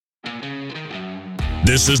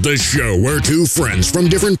This is the show where two friends from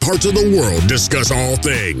different parts of the world discuss all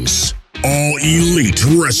things, all elite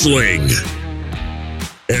wrestling.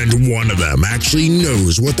 And one of them actually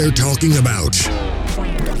knows what they're talking about.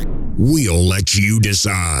 We'll let you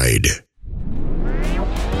decide.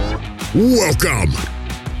 Welcome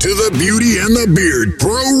to the Beauty and the Beard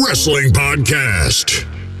Pro Wrestling Podcast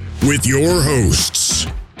with your hosts,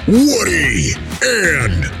 Woody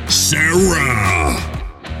and Sarah.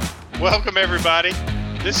 Welcome, everybody.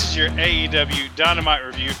 This is your AEW Dynamite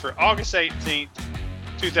review for August 18th,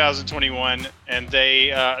 2021. And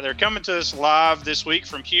they're coming to us live this week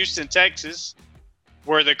from Houston, Texas,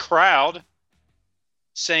 where the crowd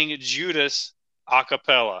sang Judas a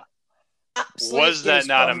cappella. Absolute Was that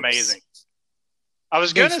not goosebumps. amazing? I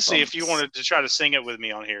was going to see if you wanted to try to sing it with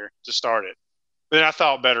me on here to start it, but I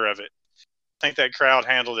thought better of it. I think that crowd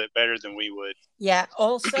handled it better than we would. Yeah.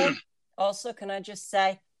 Also, can I just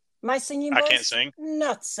say, my singing voice, I can't sing.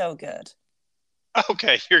 Not so good.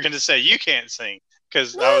 Okay, you're going to say you can't sing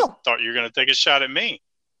because No. thought you were going to take a shot at me.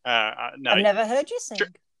 No, I've never heard you sing.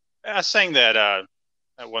 I sang that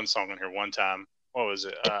one song on here one time. What was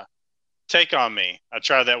it? Take On Me. I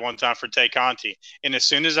tried that one time for Take Auntie. And as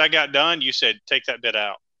soon as I got done, you said, take that bit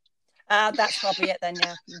out. That's probably it then,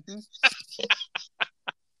 yeah.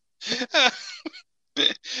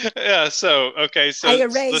 Yeah, so I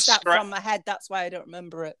erased that from my head. That's why I don't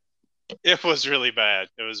remember it. It was really bad.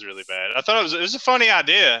 I thought it was a funny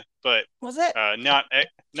idea, but Was it? not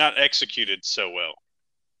executed so well.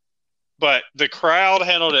 But the crowd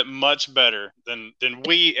handled it much better than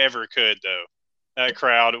we ever could, though. That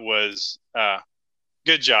crowd was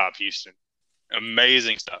good job, Houston.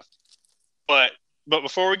 Amazing stuff. But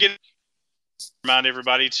before we get, remind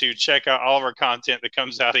everybody to check out all of our content that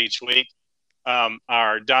comes out each week.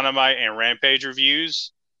 Our Dynamite and Rampage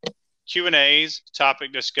reviews, Q&As,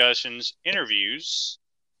 topic discussions, interviews,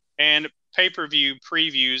 and pay-per-view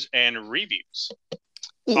previews and reviews.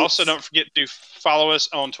 Yes. Also, don't forget to follow us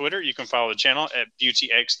on Twitter. You can follow the channel at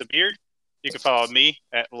BeautyXTheBeard. You can follow me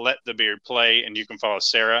at Let the Beard Play, and you can follow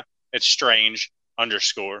Sarah at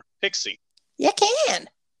Strange_Pixie. You can.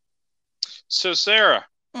 So, Sarah,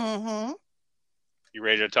 Mm-hmm. you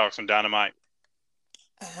ready to talk some Dynamite?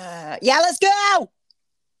 Yeah, let's go.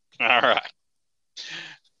 All right.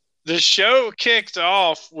 The show kicked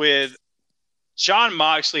off with Jon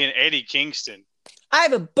Moxley and Eddie Kingston. I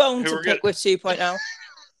have a bone to pick with 2.0.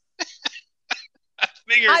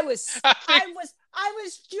 I was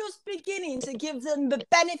just beginning to give them the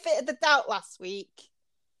benefit of the doubt last week,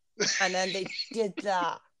 and then they did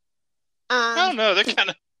that. I don't know. They're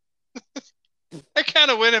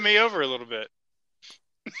kind of winning me over a little bit.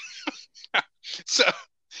 So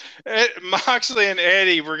Moxley and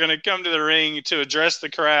Eddie were going to come to the ring to address the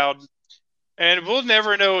crowd, and we'll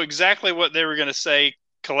never know exactly what they were going to say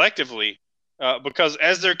collectively, because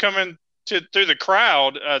as they're coming through the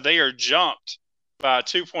crowd, they are jumped by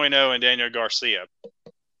 2.0 and Daniel Garcia,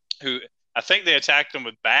 who I think they attacked them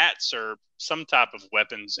with bats or some type of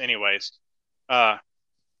weapons. Anyways,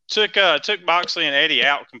 took Moxley and Eddie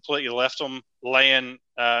out completely, left them laying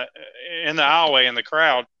in the aisleway in the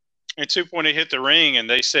crowd. And 2.8 hit the ring, and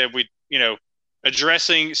they said,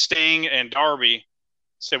 addressing Sting and Darby,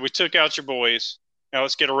 said, we took out your boys. Now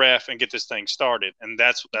let's get a ref and get this thing started. And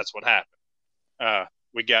that's what happened.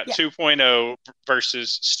 We got 2.0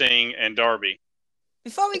 versus Sting and Darby.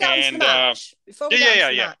 Before we get into the match. Go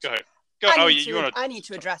ahead. I need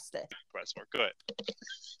to address this. Go ahead.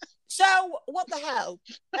 So, what the hell?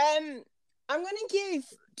 I'm going to give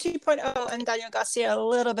 2.0 and Daniel Garcia a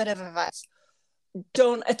little bit of advice.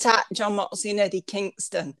 Don't attack Jon Moxley and Eddie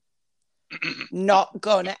Kingston. Not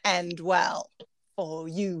going to end well for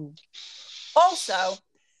you. Also,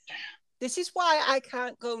 this is why I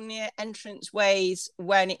can't go near entrance ways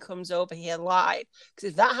when it comes over here live. Because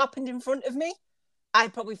if that happened in front of me,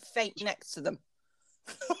 I'd probably faint next to them.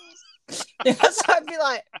 So I'd be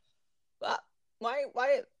like, why?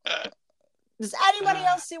 Does anybody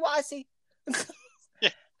else see what I see? Yeah.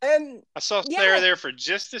 I saw Sarah there for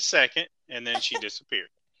just a second, and then she disappeared.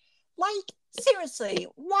 Like, seriously,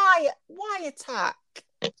 why attack?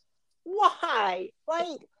 Why?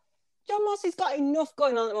 Like, Jon Moxley's got enough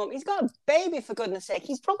going on at the moment. He's got a baby, for goodness sake.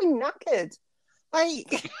 He's probably knackered.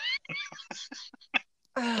 Like,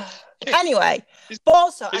 anyway. But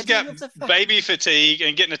also, he's got baby fatigue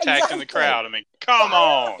and getting attacked in the crowd. I mean, come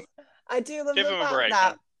on. I do love Give the him a fact break,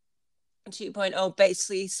 that 2.0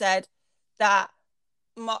 basically said that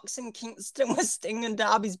Mox and Kingston were Sting and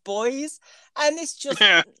Darby's boys, and this just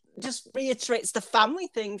reiterates the family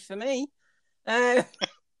thing for me. So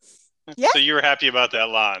you were happy about that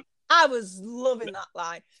line? I was loving that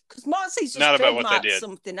line because Moxley's just Not about what they trademarked did.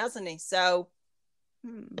 something, hasn't he? So,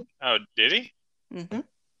 Oh, did he? Mm-hmm. What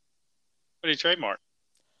did he trademark?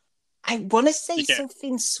 I want to say You can't-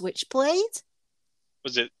 something Switchblade.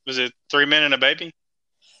 Was it 3 Men and a Baby?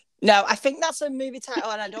 No, I think that's a movie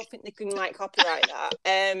title, and I don't think they can copyright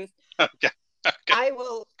that. Okay. I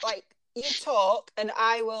will you talk, and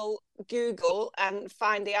I will Google and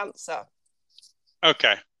find the answer.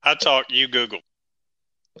 Okay. I talk, you Google.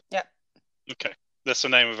 Yep. Okay. That's the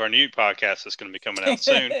name of our new podcast that's going to be coming out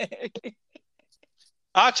soon.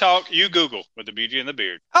 I talk, you Google with the Beauty and the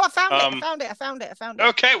Beard. Oh, I found it.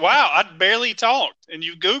 Okay. Wow. I barely talked, and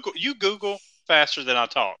you Google faster than I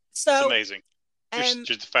talk. So it's amazing. You're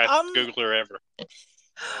the fastest Googler ever.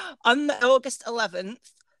 On August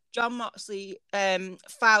 11th, Jon Moxley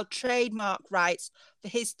filed trademark rights for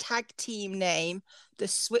his tag team name, the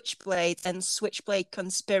Switchblades and Switchblade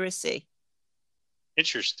Conspiracy.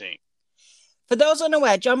 Interesting. For those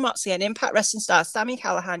unaware, Jon Moxley and Impact Wrestling star Sami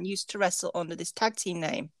Callihan used to wrestle under this tag team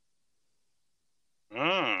name.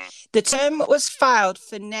 The term was filed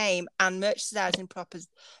for name and merchandising purposes.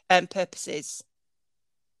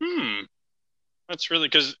 That's really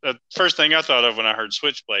because the first thing I thought of when I heard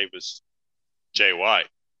Switchblade was Jay White.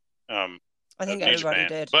 I think everybody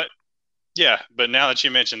did. But now that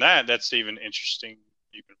you mentioned that, that's even interesting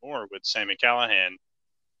even more with Sami Callihan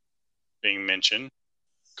being mentioned.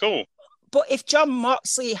 Cool. But if Jon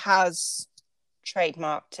Moxley has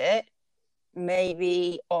trademarked it,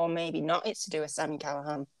 maybe or maybe not, it's to do with Sami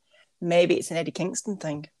Callihan. Maybe it's an Eddie Kingston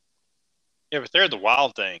thing. Yeah, but they're the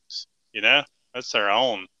Wild Things, That's their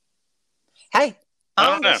own. Hey,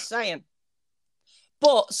 I'm just saying.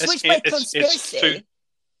 But Switchblade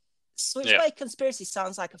Conspiracy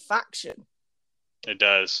sounds like a faction. It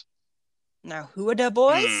does. Now, who are the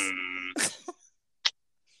boys?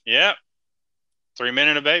 Yeah. 3 Men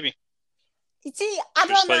and a Baby. You see, I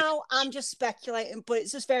don't know. I'm just speculating, but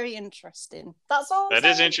it's just very interesting. That's all. That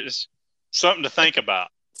is interesting. Something to think about.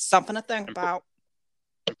 Something to think about.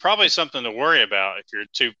 And probably something to worry about if you're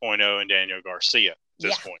 2.0 and Daniel Garcia at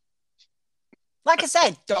this point. Like I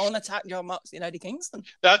said, don't attack Jon Moxley and Eddie Kingston.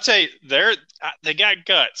 I'll tell you, they got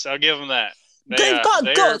guts. I'll give them that. They've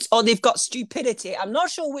got guts or they've got stupidity. I'm not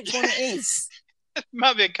sure which one it is. It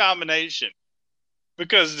might be a combination.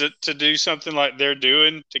 Because to do something like they're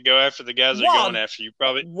doing, to go after the guys they're going after, you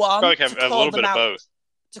probably have a little bit of both.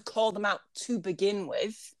 To call them out to begin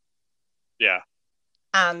with. Yeah.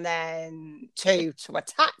 And then to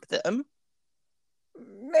attack them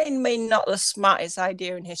may not the smartest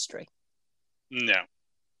idea in history. No.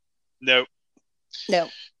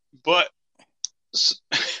 But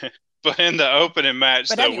in the opening match,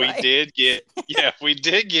 we did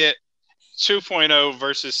get 2.0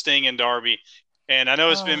 versus Sting and Darby. And I know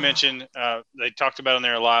it's been mentioned, they talked about it in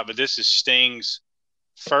there a lot, but this is Sting's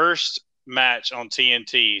first match on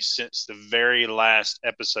TNT since the very last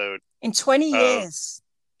episode. In 20 years.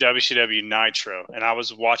 WCW Nitro. And I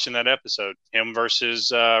was watching that episode, him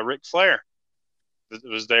versus Ric Flair. It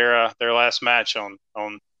was their last match on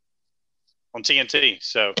TNT.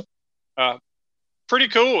 So pretty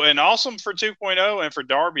cool and awesome for 2.0 and for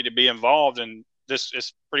Darby to be involved in this.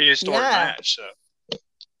 It's pretty historic match. So.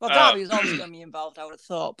 Well, Darby was always going to be involved, I would have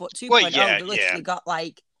thought. But 2.0, they literally got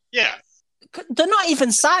they're not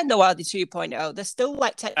even signed though, are they, 2.0? They're still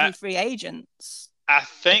technically free agents. I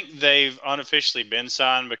think they've unofficially been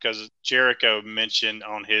signed because Jericho mentioned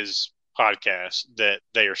on his podcast that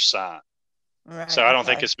they are signed. Right, so I don't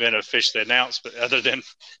think it's been officially announced, but other than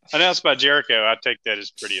announced by Jericho, I take that as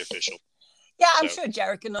pretty official. Yeah, I'm sure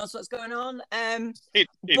Jericho knows what's going on. He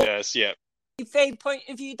does, yeah. From point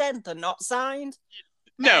of view, then they're not signed.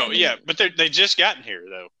 No, but they just gotten here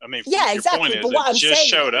though. I mean, exactly. But what I'm saying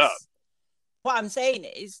showed up. What I'm saying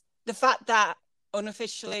is the fact that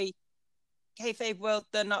unofficially, kayfabe world,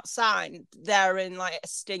 they're not signed. They're in a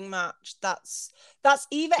Sting match. That's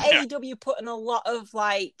either AEW putting a lot of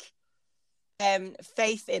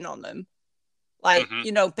faith in on them,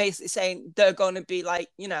 basically saying they're going to be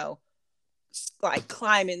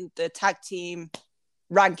climbing the tag team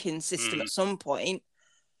ranking system at some point.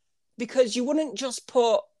 Because you wouldn't just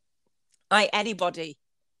put anybody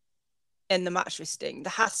in the match with Sting.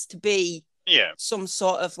 There has to be some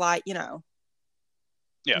sort of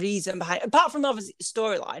reason behind it. Apart from obviously the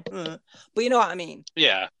storyline. But you know what I mean?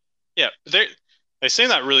 Yeah. Yeah. They seem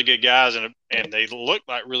like really good guys and they look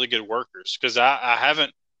like really good workers. Because I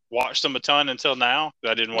haven't watched them a ton until now.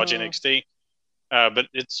 I didn't watch NXT. But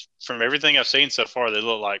it's from everything I've seen so far, they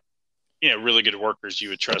look like really good workers you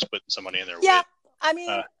would trust putting somebody in there with. Yeah. I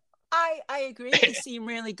mean I agree. They seem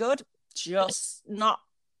really good. Just not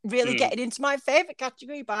really getting into my favorite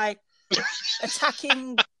category by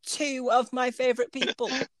attacking two of my favorite people.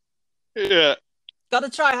 Yeah. Gotta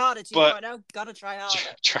try harder, 2.0. Gotta try harder.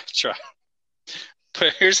 Try.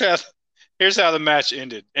 But here's how the match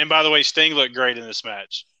ended. And by the way, Sting looked great in this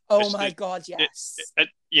match. Oh my God, yes.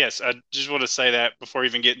 Yes, I just want to say that before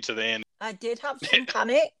even getting to the end. I did have some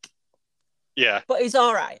panic. Yeah. But he's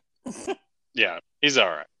all right. Yeah, he's all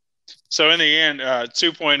right. So in the end,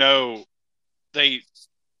 2.0, they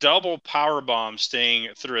double powerbomb Sting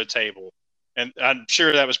through a table. And I'm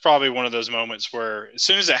sure that was probably one of those moments where as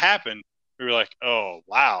soon as it happened, we were like, oh,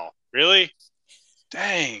 wow, really?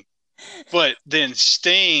 Dang. But then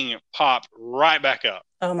Sting popped right back up.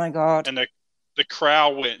 Oh, my God. And the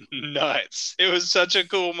crowd went nuts. It was such a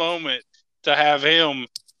cool moment to have him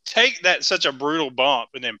take that such a brutal bump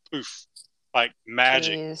and then poof, like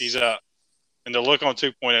magic, Jeez. he's up. And the look on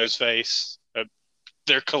 2.0's face,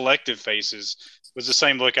 their collective faces, was the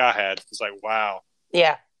same look I had. It's like, wow.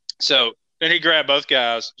 Yeah. So then he grabbed both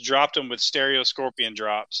guys, dropped them with stereo scorpion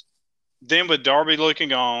drops. Then with Darby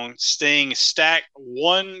looking on, Sting stacked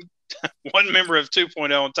one member of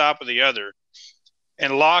 2.0 on top of the other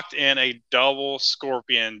and locked in a double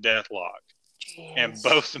scorpion deathlock. Jeez. And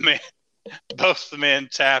both the men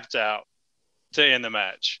tapped out to end the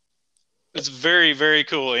match. It's a very, very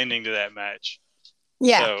cool ending to that match.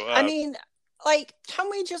 Yeah. So, I mean, like, can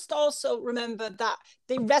we just also remember that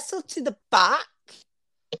they wrestled to the back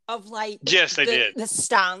of, like, yes, they did. The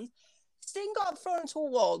stand. Sting got thrown into a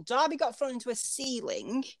wall. Darby got thrown into a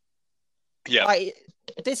ceiling. Yeah. Like,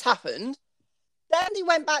 this happened. Then they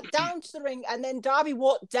went back down to the ring, and then Darby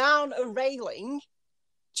walked down a railing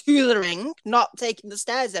to the ring, not taking the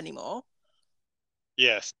stairs anymore.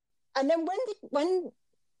 Yes. And then when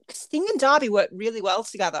Sting and Darby work really well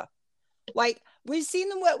together. Like, we've seen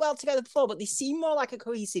them work well together before, but they seem more like a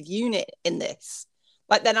cohesive unit in this,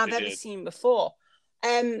 like, than I've ever seen before.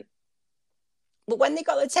 But when they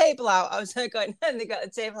got the table out, I was going, and they got the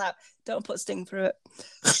table out, don't put Sting through it.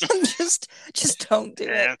 just don't do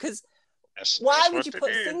it. Because why would you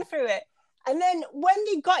put Sting through it? And then when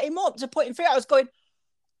they got him up to put him through it, I was going,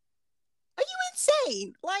 are you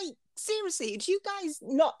insane? Like, seriously, do you guys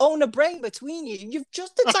not own a brain between you? You've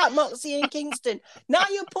just attacked Moxley and Kingston. Now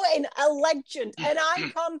you're putting a legend, an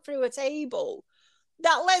icon through a table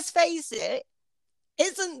that, let's face it,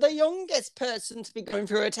 isn't the youngest person to be going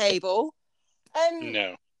through a table.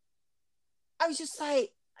 No. I was just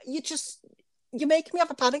like, you're making me have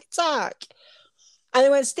a panic attack. And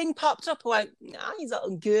then when Sting popped up, I went, nah, he's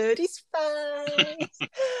all good, he's fine.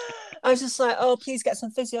 I was just like, oh, please get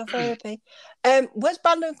some physiotherapy. Where's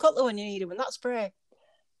Brandon Cutler when you need him? And that spray.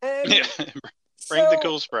 Yeah. Bring the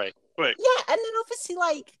cool spray. Quick. Yeah, and then obviously,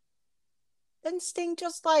 like, then Sting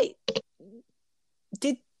just, like,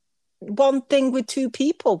 did one thing with two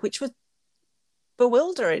people, which was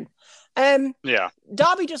bewildering. Yeah.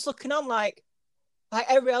 Darby just looking on like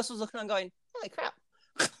everybody else was looking on going, holy crap.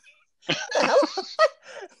 What the hell?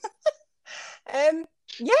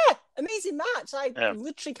 Yeah, amazing match. I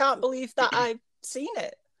literally can't believe that I've seen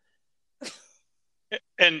it.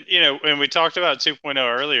 And, you know, when we talked about 2.0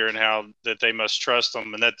 earlier and how that they must trust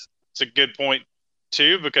them, and that's a good point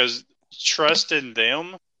too, because trusting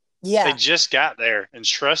them, they just got there, and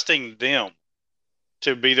trusting them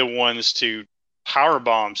to be the ones to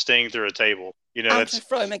powerbomb Sting through a table. You know, and to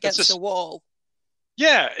throw him against the wall.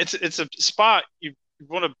 Yeah, it's a spot you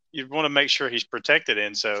want to make sure he's protected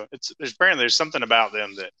in. So there's something about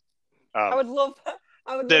them that I would love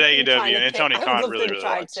that AEW and Tony Khan really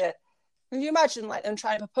likes. Can you imagine, like, them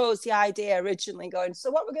trying to propose the idea originally, going, so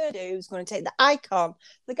what we're going to do is we're going to take the icon,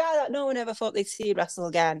 the guy that no one ever thought they'd see wrestle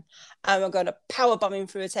again, and we're going to powerbomb him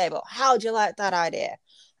through a table. How do you like that idea?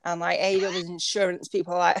 And, like, AEW's insurance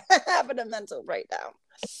people are like, having a mental breakdown.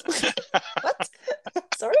 What?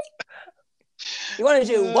 Sorry? You want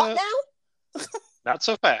to do what now? Not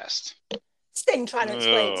so fast. Sting trying to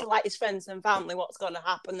explain to, like, his friends and family what's going to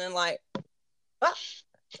happen, and, like, what?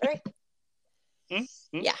 Sorry?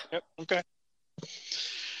 Yeah. Yep. Okay.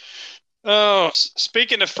 Oh,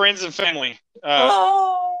 speaking of friends and family,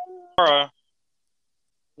 Laura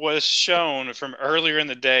was shown from earlier in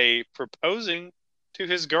the day proposing to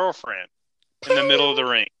his girlfriend in the middle of the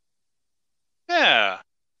ring. Yeah.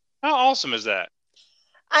 How awesome is that?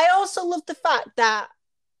 I also love the fact that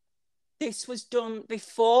this was done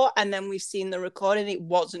before, and then we've seen the recording. It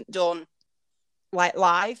wasn't done, like,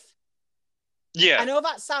 live. Yeah. I know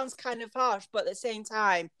that sounds kind of harsh, but at the same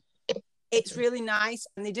time, it's really nice.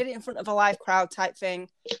 And they did it in front of a live crowd type thing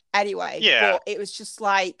anyway. Yeah. But it was just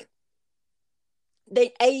like,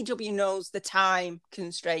 AEW knows the time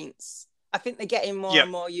constraints. I think they're getting more and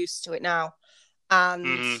more used to it now.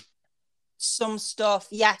 And some stuff,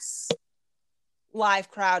 yes, live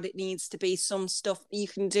crowd, it needs to be some stuff. You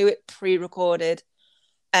can do it pre-recorded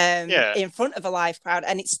in front of a live crowd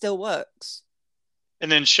and it still works.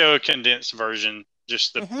 And then show a condensed version,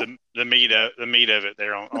 just the meat of it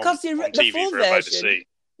there on TV for everybody to see.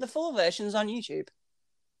 The full version's on YouTube.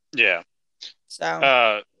 Yeah.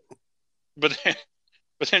 So but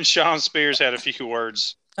then Sean Spears had a few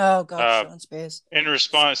words. Oh God, Sean Spears. In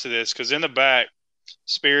response to this, because in the back,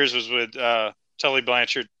 Spears was with Tully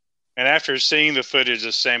Blanchard, and after seeing the footage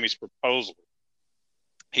of Sammy's proposal,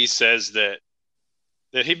 he says that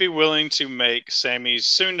he'd be willing to make Sammy's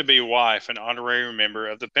soon-to-be wife an honorary member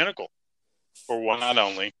of the Pinnacle for one night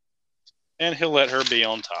only, and he'll let her be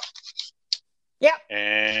on top. Yeah.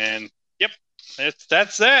 And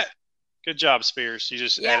that's that. Good job, Spears. You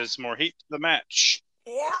just added some more heat to the match.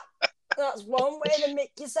 Yeah. That's one way to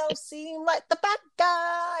make yourself seem like the bad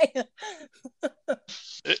guy.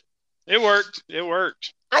 It worked. It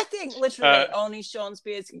worked. I think literally only Sean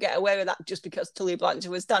Spears can get away with that just because Tully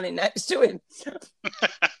Blanchard was standing next to him.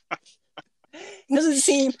 It doesn't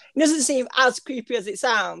seem as creepy as it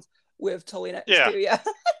sounds with Tully next to you.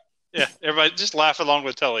 Yeah, everybody just laugh along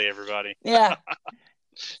with Tully, everybody. Yeah.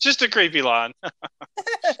 Just a creepy line.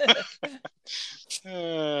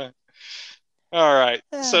 All right.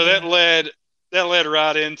 So that led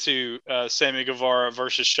right into Sammy Guevara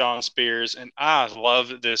versus Sean Spears, and I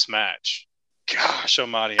loved this match. Gosh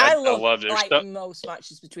almighty, I loved it. Like most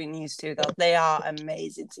matches between these two, though, they are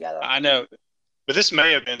amazing together. I know, but this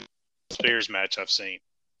may have been the Spears match I've seen.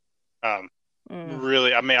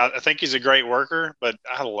 Really, I mean, I think he's a great worker, but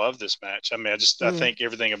I love this match. I mean, I think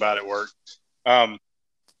everything about it worked.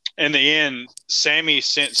 In the end, Sammy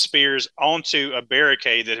sent Spears onto a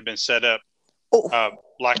barricade that had been set up.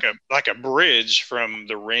 Like a bridge from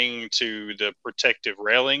the ring to the protective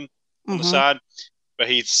railing on the side, but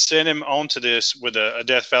he sent him onto this with a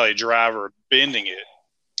Death Valley driver bending it.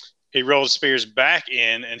 He rolled Spears back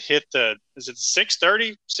in and hit is it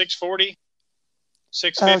 630, 640,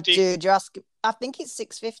 650? Oh, dude, I think it's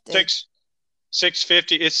 650.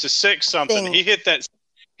 650. It's the 6 something. He hit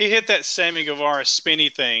that Sammy Guevara spinny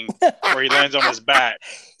thing where he lands on his back.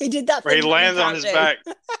 He did that. Where he lands on his back.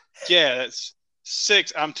 Yeah, that's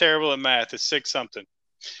 6. I'm terrible at math. It's 6 something.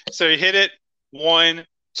 So he hit it 1,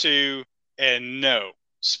 2, and no.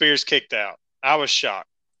 Spears kicked out. I was shocked.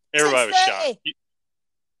 Everybody was shocked.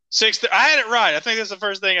 6. I had it right. I think that's the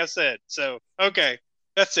first thing I said. So okay,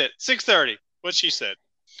 that's it. 6:30. What she said,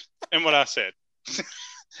 and what I said.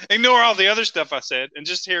 Ignore all the other stuff I said, and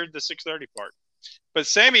just hear the 6:30 part. But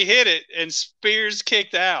Sammy hit it, and Spears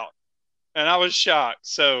kicked out, and I was shocked.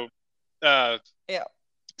 So,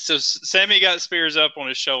 So Sammy got Spears up on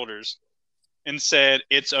his shoulders and said,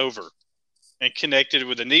 "It's over," and connected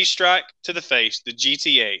with a knee strike to the face, the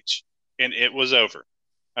GTH, and it was over.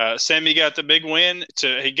 Sammy got the big win.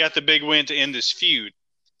 He got the big win to end this feud,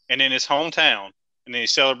 and in his hometown, and then he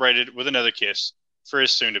celebrated with another kiss for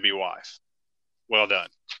his soon-to-be wife. Well done.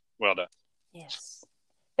 Well done. Yes.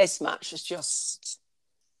 This match was just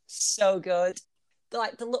so good.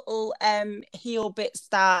 Like the little heel bits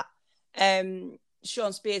that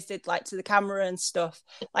Sean Spears did, like to the camera and stuff.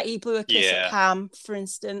 Like he blew a kiss at Cam, for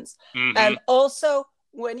instance. Also,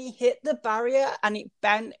 when he hit the barrier and it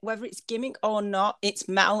bent, whether it's gimmick or not, it's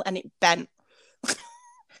metal and it bent.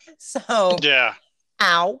 So,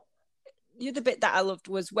 ow. The other bit that I loved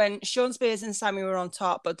was when Sean Spears and Sammy were on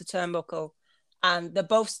top of the turnbuckle and they're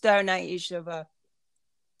both staring at each other.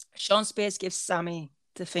 Sean Spears gives Sammy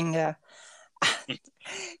the finger.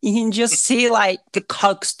 You can just see like the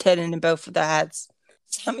cogs turning in both of their heads.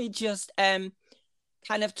 Sammy just kind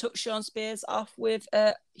of took Sean Spears off with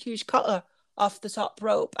a huge cutter off the top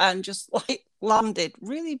rope and just like landed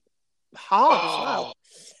really hard as well.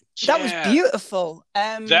 That was beautiful.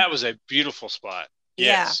 That was a beautiful spot.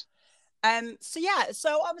 Yes.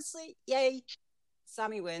 So obviously, yay,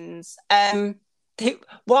 Sammy wins. They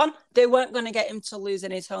weren't going to get him to lose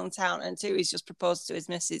in his hometown, and 2, he's just proposed to his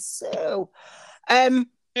missus. So,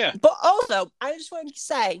 But also, I just wanted to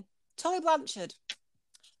say, Tully Blanchard,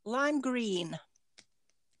 lime green.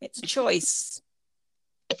 It's a choice.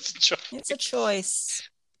 It's a choice.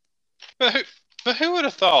 But who would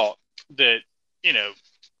have thought that,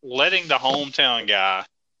 letting the hometown guy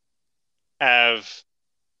have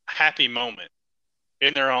a happy moment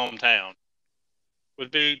in their hometown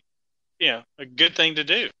would be, a good thing to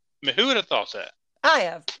do. I mean, who would have thought that? I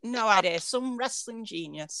have no idea. Some wrestling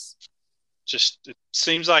genius. It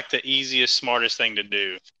seems like the easiest, smartest thing to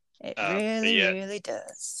do. It really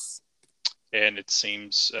does. And it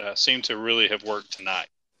seemed to really have worked tonight.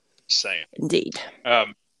 Just saying. Indeed.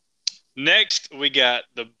 Next, we got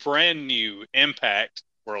the brand new Impact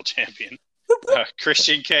World Champion,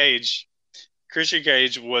 Christian Cage. Christian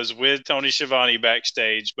Cage was with Tony Schiavone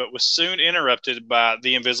backstage, but was soon interrupted by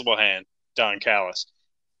the Invisible Hand, Don Callis.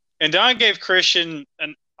 And Don gave Christian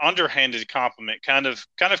an underhanded compliment, kind of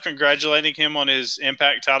congratulating him on his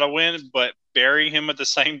Impact title win, but burying him at the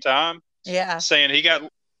same time. Yeah. Saying he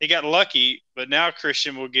got lucky, but now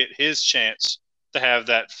Christian will get his chance to have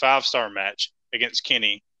that 5-star match against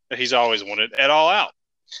Kenny that he's always wanted at All Out.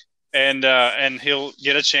 And he'll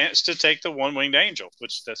get a chance to take the One-Winged Angel,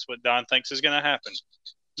 which that's what Don thinks is going to happen.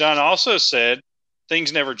 Don also said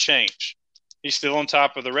things never change. He's still on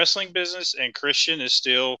top of the wrestling business, and Christian is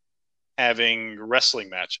still having wrestling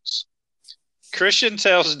matches. Christian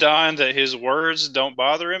tells Don that his words don't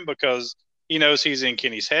bother him because he knows he's in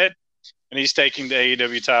Kenny's head, and he's taking the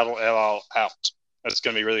AEW title All Out. That's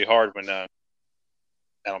going to be really hard when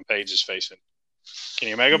Adam Page is facing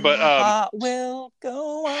Kenny Omega. But heart will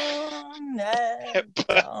go on.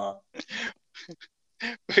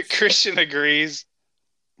 But Christian agrees.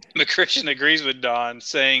 But Christian agrees with Don,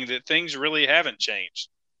 saying that things really haven't changed.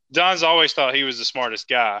 Don's always thought he was the smartest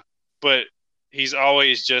guy, but he's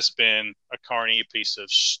always just been a carny piece of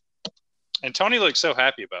And Tony looked so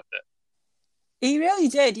happy about that. He really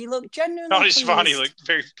did. He looked genuinely Tony pleased. Schiavone looked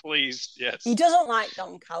very pleased, yes. He doesn't like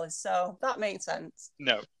Don Callis, so that makes sense.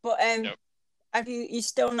 No. But have you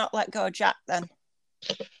still not let go of Jack then?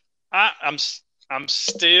 I'm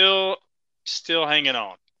still hanging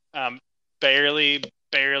on. Barely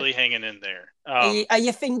hanging in there. Are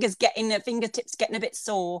your fingertips getting a bit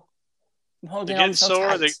sore? I'm holding they're on getting so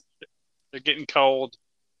sore. tight. They're getting cold,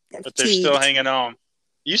 but they're still hanging on.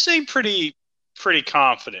 You seem pretty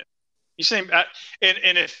confident. You seem,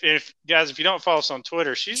 and if guys, if you don't follow us on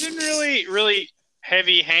Twitter, she's been really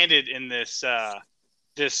heavy-handed in this. I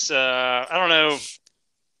don't know,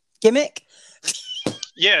 gimmick.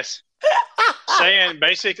 Yes. saying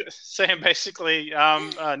basically,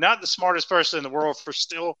 not the smartest person in the world for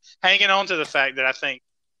still hanging on to the fact that I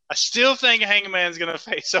still think Hangman's going to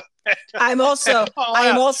face Omega. I'm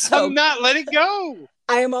not letting go.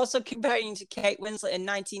 I am also comparing to Kate Winslet in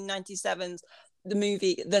 1997's the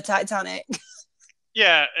movie The Titanic.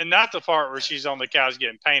 Yeah, and not the part where she's on the couch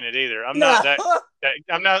getting painted either. I'm not that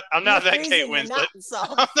Kate Winslet.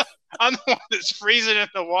 I'm the one that's freezing in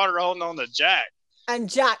the water holding on to Jack. And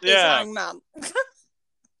Jack is Hangman.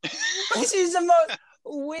 This is the most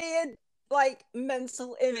weird,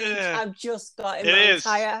 mental image I've just got in my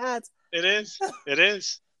entire head. It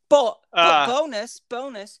is. But bonus,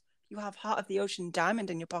 you have Heart of the Ocean Diamond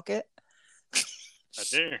in your pocket. I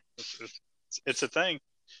do. It's a thing.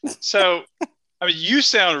 So, I mean, you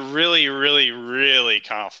sound really, really, really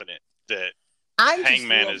confident that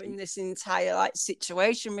Hangman just loving this entire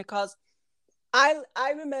situation because I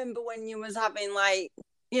remember when you was having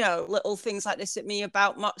little things like this at me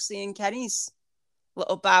about Moxley and Kenny's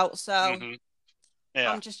little bout. So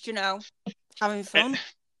I'm just having fun. And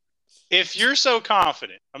if you're so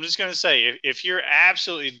confident, I'm just going to say, if you're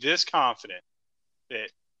absolutely this confident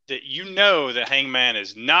that you know that Hangman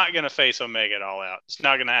is not going to face Omega at All Out, it's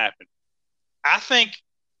not going to happen. I think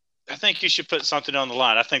you should put something on the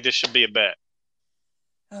line. I think this should be a bet.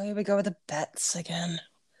 Oh, here we go with the bets again.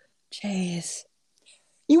 Jeez.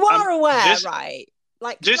 You are aware, right?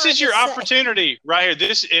 This is your opportunity right here.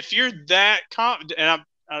 If you're that confident, and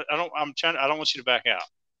I don't want you to back out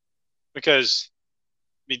because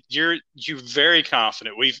you're very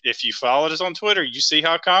confident. If you followed us on Twitter, you see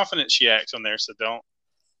how confident she acts on there. So don't.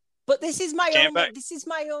 But this is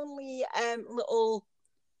my only little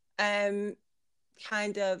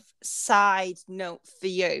kind of side note for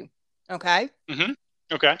you. Okay. Mm-hmm.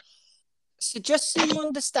 Okay. So just so you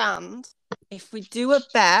understand, if we do a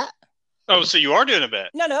bet. Oh, so you are doing a bet?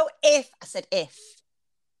 No. If I said if.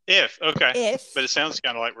 If okay. If. But it sounds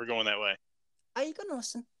kind of like we're going that way. Are you going to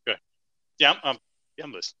listen? Good. Yeah, I'm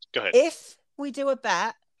listening. Go ahead. If we do a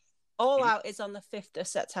bet, All Out is on the 5th of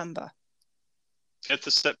September. 5th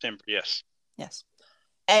of September, yes. Yes.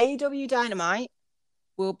 AEW Dynamite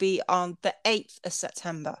will be on the 8th of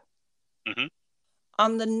September. Mm-hmm.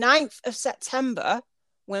 On the 9th of September,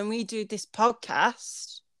 when we do this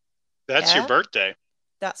podcast... That's your birthday.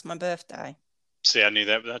 That's my birthday. See, I knew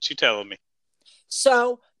that without you telling me.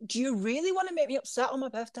 So, do you really want to make me upset on my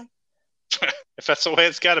birthday? If that's the way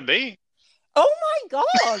it's got to be. Oh my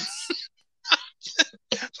God!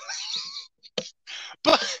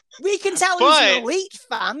 But we can tell he's an Elite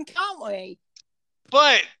fan, can't we?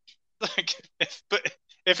 But if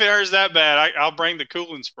it hurts that bad, I'll bring the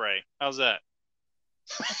cooling spray. How's that?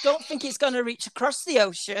 I don't think it's going to reach across the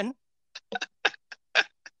ocean.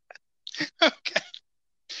 Okay.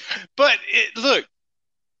 But look,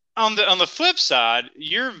 on the flip side,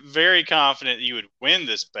 you're very confident you would win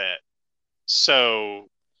this bet. So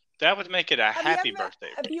that would make it a happy birthday.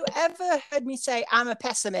 Have you ever heard me say I'm a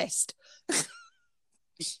pessimist?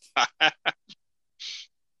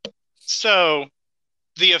 So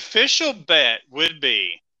the official bet would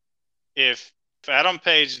be if Adam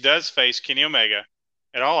Page does face Kenny Omega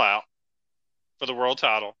at All Out for the world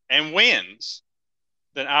title and wins,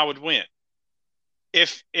 then I would win.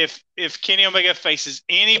 If Kenny Omega faces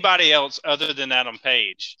anybody else other than Adam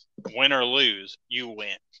Page, win or lose, you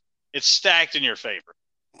win. It's stacked in your favor.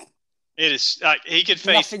 It is like he could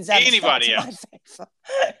face anybody else.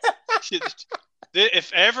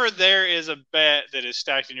 If ever there is a bet that is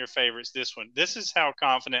stacked in your favor, it's this one. This is how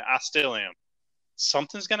confident I still am.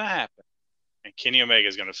 Something's going to happen, and Kenny Omega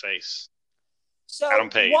is going to face Adam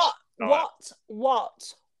Page. What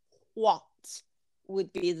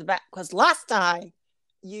would be the bet? Because last time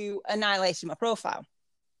you annihilated my profile.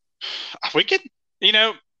 We could do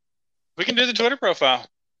the Twitter profile.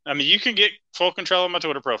 I mean, you can get full control of my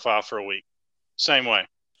Twitter profile for a week. Same way.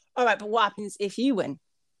 All right, but what happens if you win?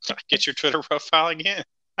 Get your Twitter profile again.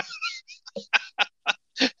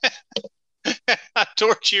 I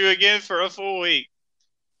torch you again for a full week.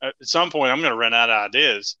 At some point, I'm going to run out of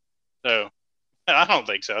ideas. So I don't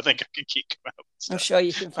think so. I think I can keep coming up with stuff. I'm sure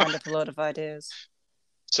you can find up a lot of ideas.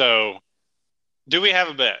 So, do we have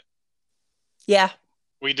a bet? Yeah.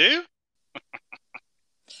 We do?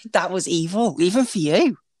 That was evil, even for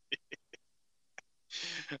you.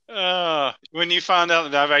 When you find out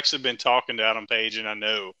that I've actually been talking to Adam Page, and I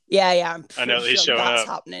know. Yeah, I know he's showing that's up.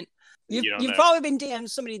 Happening. You've probably been DMing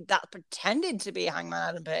somebody that pretended to be Hangman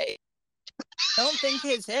Adam Page. I don't think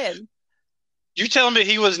it's him. You're telling me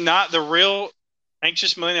he was not the real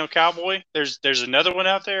Anxious Millennial Cowboy? There's another one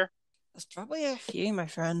out there? There's probably a few, my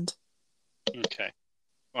friend. Okay.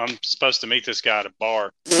 Well, I'm supposed to meet this guy at a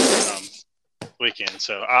bar weekend,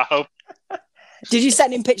 so I hope. Did you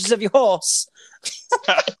send him pictures of your horse?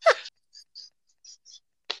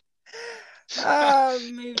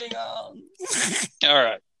 Moving on.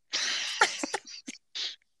 All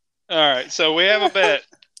right. So we have a bet.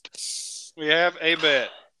 We have a bet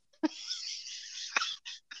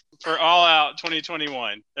for All Out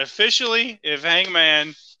 2021. Officially, if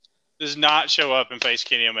Hangman does not show up and face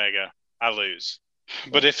Kenny Omega, I lose.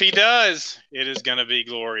 But if he does, it is going to be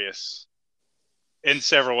glorious in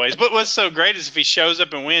several ways. But what's so great is if he shows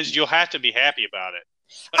up and wins, you'll have to be happy about it.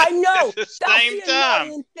 I know. That's the same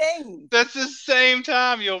time. Thing. That's the same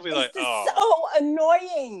time you'll be like, oh. So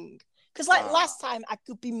annoying. Because last time, I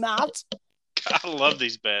could be mad. I love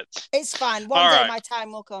these bets. It's fine. One day my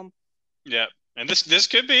time will come. Yeah. And this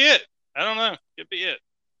could be it. I don't know. Could be it.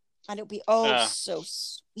 And it'll be so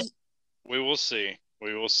sweet. We will see.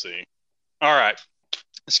 All right.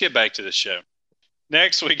 Let's get back to the show.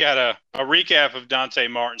 Next, we got a recap of Dante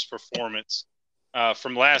Martin's performance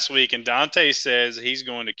from last week. And Dante says he's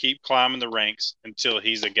going to keep climbing the ranks until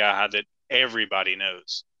he's a guy that everybody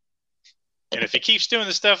knows. And if he keeps doing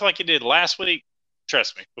the stuff like he did last week,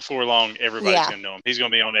 trust me, before long, everybody's going to know him. He's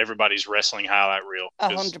going to be on everybody's wrestling highlight reel.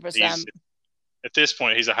 100%. At this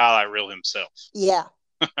point, he's a highlight reel himself. Yeah.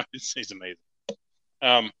 He's amazing.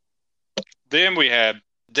 Then we had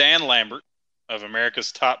Dan Lambert of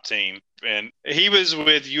America's Top Team. And he was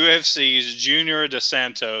with UFC's Junior Dos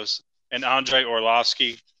Santos and Andre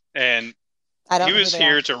Orlovsky. And he was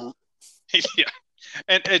here to – yeah.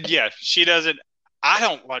 And yeah, she doesn't – I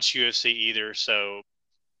don't watch UFC either, so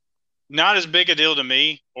not as big a deal to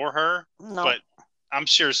me or her. No. But I'm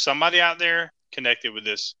sure somebody out there connected with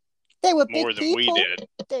this more than we did.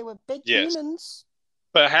 They were big humans.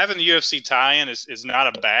 But having the UFC tie-in is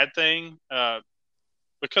not a bad thing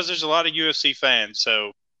because there's a lot of UFC fans.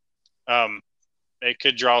 So it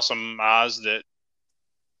could draw some eyes that,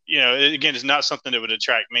 again, it's not something that would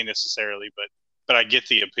attract me necessarily, but I get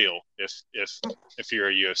the appeal if you're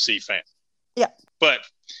a UFC fan. Yeah. But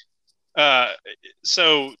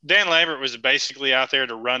so Dan Lambert was basically out there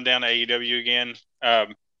to run down AEW again.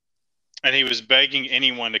 And he was begging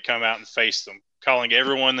anyone to come out and face them, calling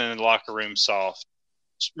everyone in the locker room soft.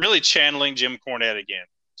 Really channeling Jim Cornette again.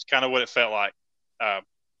 It's kind of what it felt like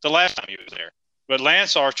the last time he was there. But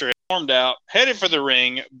Lance Archer formed out, headed for the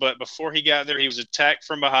ring, but before he got there, he was attacked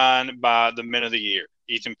from behind by the Men of the Year,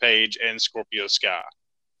 Ethan Page and Scorpio Sky.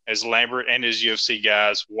 As Lambert and his UFC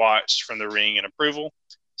guys watched from the ring in approval,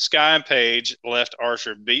 Sky and Page left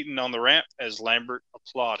Archer beaten on the ramp as Lambert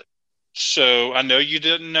applauded. So I know you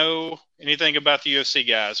didn't know anything about the UFC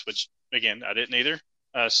guys, which, again, I didn't either.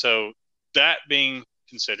 So that being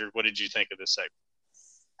considered, what did you think of this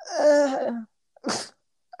segment?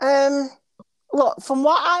 Look, from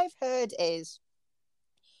what I've heard is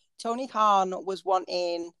Tony Khan was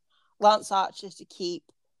wanting Lance Archer to keep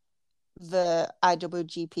the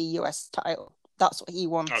IWGP US title. That's what he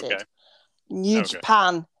wanted. Okay. New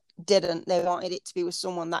Japan didn't. They wanted it to be with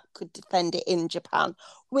someone that could defend it in Japan,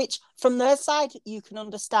 which from their side you can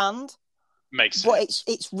understand. Makes sense.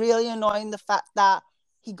 But it's really annoying the fact that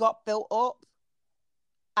he got built up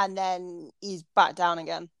and then he's back down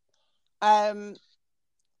again. For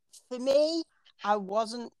me, I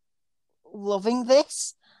wasn't loving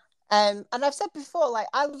this. And I've said before, like,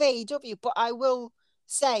 I love AEW, but I will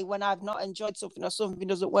say when I've not enjoyed something or something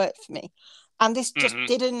doesn't work for me. And this just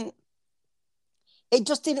didn't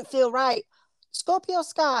feel right. Scorpio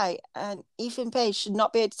Sky and Ethan Page should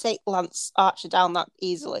not be able to take Lance Archer down that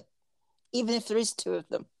easily, even if there is two of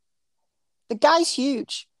them. The guy's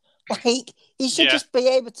huge. Like, he should just be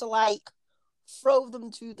able to, like, throw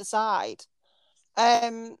them to the side.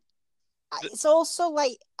 It's also,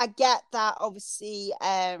 like, I get that, obviously,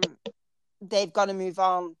 they've got to move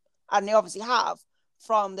on, and they obviously have,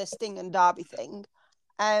 from this Sting and Darby thing.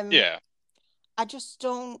 I just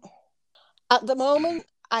don't... At the moment,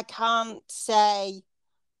 I can't say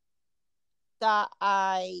that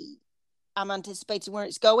I am anticipating where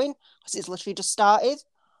it's going, because it's literally just started.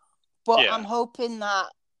 But I'm hoping that...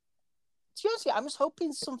 To be honest with you, I'm just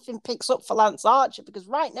hoping something picks up for Lance Archer, because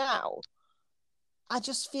right now, I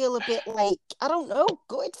just feel a bit like, I don't know,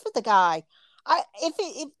 good for the guy. If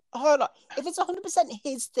it's 100%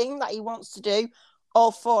 his thing that he wants to do,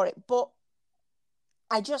 all for it. But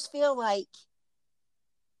I just feel like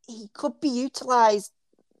he could be utilised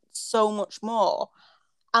so much more.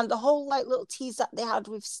 And the whole like little tease that they had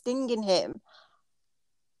with Sting in him,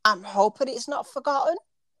 I'm hoping it's not forgotten.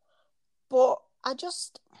 But I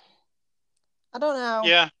don't know.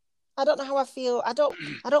 Yeah. I don't know how I feel. I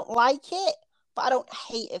don't like it, but I don't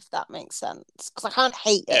hate, if that makes sense. Because I can't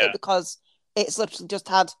hate it because it's literally just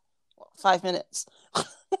had 5 minutes.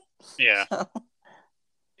 Yeah. So.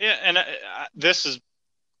 Yeah, and this is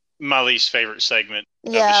my least favorite segment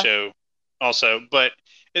of the show also. But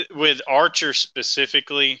with Archer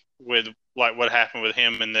specifically, with like what happened with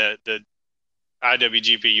him and the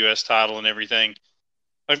IWGP US title and everything,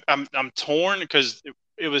 I'm torn because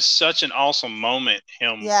it was such an awesome moment,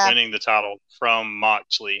 him winning the title from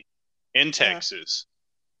Moxley in Texas.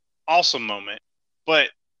 Awesome moment. But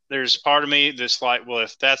there's part of me that's like, well,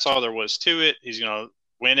 if that's all there was to it, he's going to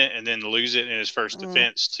win it and then lose it in his first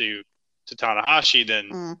defense to Tanahashi,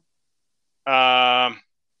 then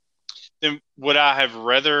would I have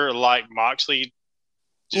rather like Moxley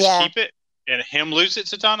just keep it and him lose it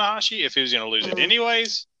to Tanahashi if he was going to lose it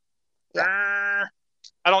anyways? I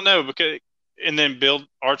don't know, because and then build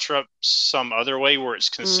Archer up some other way where it's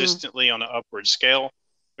consistently on an upward scale,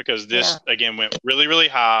 because this again went really, really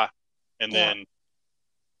high and then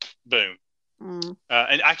boom. And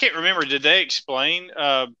I can't remember, did they explain,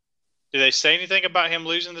 did they say anything about him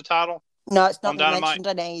losing the title? No, it's not mentioned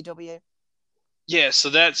on AEW. Yeah,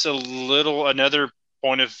 so that's another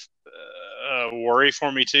point of worry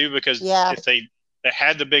for me too, because if they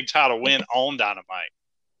had the big title win on Dynamite,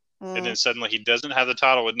 and then suddenly he doesn't have the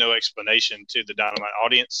title with no explanation to the Dynamite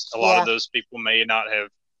audience, a lot of those people may not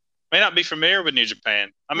be familiar with New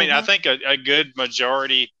Japan. I mean, I think a good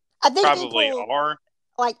majority probably are.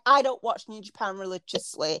 Like, I don't watch New Japan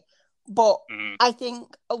religiously, but I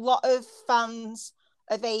think a lot of fans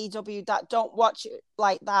of AEW that don't watch it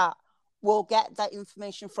like that will get that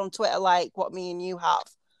information from Twitter, like what me and you have.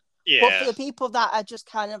 Yeah. But for the people that are just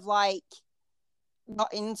kind of like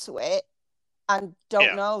not into it and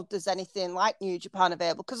don't know there's anything like New Japan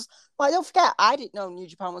available, because like, don't forget, I didn't know New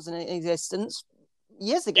Japan was in existence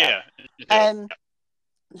years ago.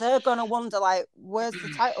 They're gonna wonder, like, where's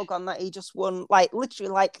the title gone that he just won, like,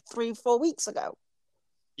 literally, like 3-4 weeks ago?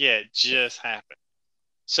 Yeah, it just happened.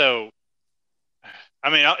 So, I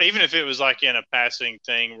mean, even if it was like in a passing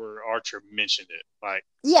thing where Archer mentioned it, like,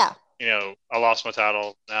 I lost my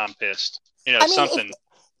title, now I'm pissed. Something.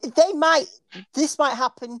 This might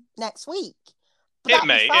happen next week. It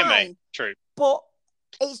may, true. But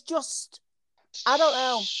it's just, I don't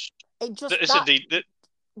know. It just,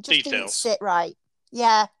 details. Didn't sit right.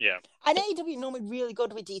 Yeah. Yeah. And AEW normally really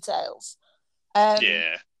good with details.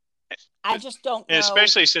 I just don't know. And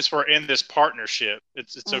especially since we're in this partnership,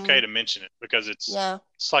 it's okay to mention it, because it's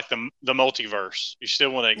like the multiverse. You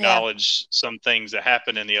still want to acknowledge some things that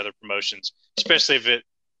happen in the other promotions, especially if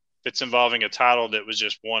it's involving a title that was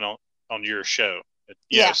just won on your show.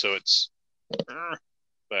 So it's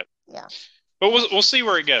but we'll see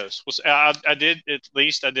where it goes. I did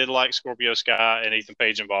like Scorpio Sky and Ethan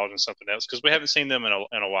Page involved in something else, because we haven't seen them in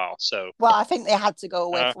a while. So I think they had to go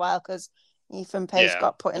away for a while, because Ethan Page Yeah.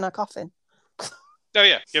 got put in a coffin. Oh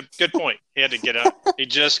yeah, good point. He had to get up. He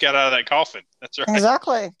just got out of that coffin. That's right.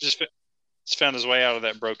 Exactly. Just found his way out of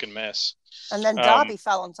that broken mess. And then Darby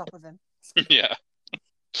fell on top of him. Yeah.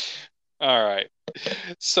 All right.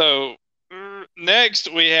 So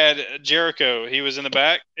next we had Jericho. He was in the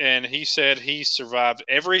back, and he said he survived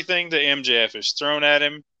everything that MJF has thrown at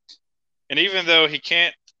him. And even though he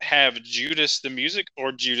can't have Judas the music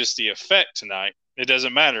or Judas the effect tonight, it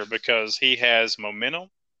doesn't matter because he has momentum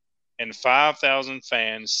and 5,000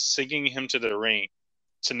 fans singing him to the ring.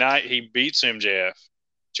 Tonight he beats MJF.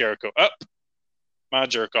 Jericho up, my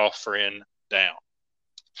jerk-off friend down.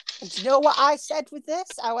 And do you know what I said with this?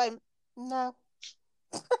 I went, no.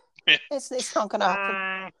 It's not going to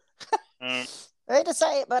happen. I hate to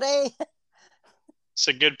say it, buddy. It's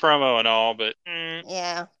a good promo and all, but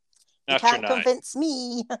yeah. You not can't tonight. convince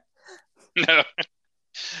me. No.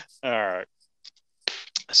 All right.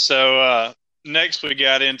 So next we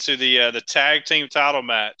got into the tag team title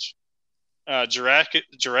match. Jurassic,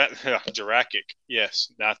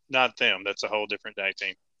 yes, not them. That's a whole different tag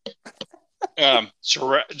team.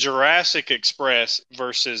 Jurassic Express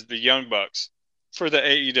versus the Young Bucks for the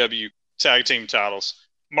AEW tag team titles.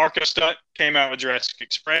 Marco Stunt came out with Jurassic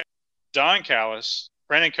Express. Don Callis,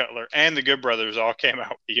 Brandon Cutler, and the Good Brothers all came out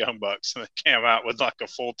with the Young Bucks, and they came out with like a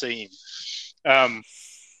full team.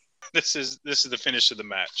 This is the finish of the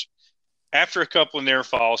match. After a couple of near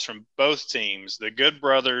falls from both teams, the Good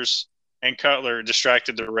Brothers and Cutler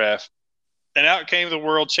distracted the ref, and out came the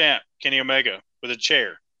world champ, Kenny Omega, with a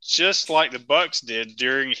chair, just like the Bucks did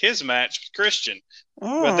during his match with Christian.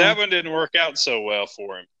 But that one didn't work out so well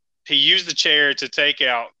for him. He used the chair to take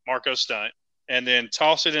out Marco Stunt and then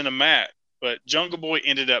toss it in a mat, but Jungle Boy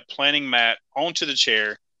ended up planting Matt onto the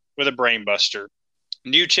chair with a brain buster.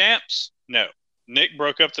 New champs? No. Nick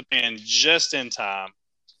broke up the pin just in time.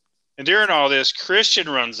 And during all this, Christian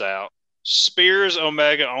runs out, spears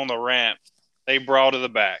Omega on the ramp. They brawl to the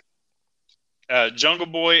back. Jungle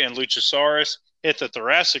Boy and Luchasaurus hit the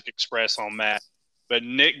Thoracic Express on Matt, but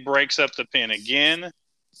Nick breaks up the pin again.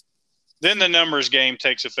 Then the numbers game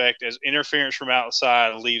takes effect as interference from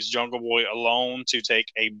outside leaves Jungle Boy alone to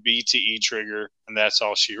take a BTE trigger, and that's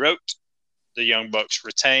all she wrote. The Young Bucks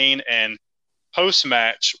retain, and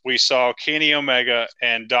post-match, we saw Kenny Omega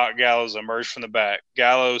and Doc Gallows emerge from the back,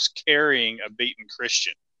 Gallows carrying a beaten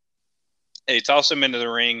Christian. They toss him into the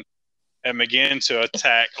ring and begin to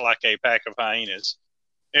attack like a pack of hyenas.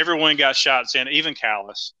 Everyone got shots in, even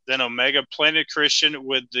Callis. Then Omega planted Christian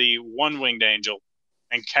with the one-winged angel,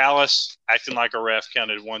 and Callis, acting like a ref,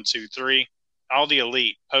 counted 1, 2, 3. All the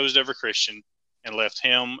elite posed over Christian and left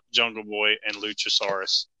him, Jungle Boy, and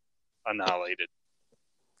Luchasaurus annihilated.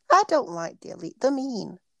 I don't like the elite. They're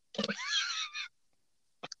mean.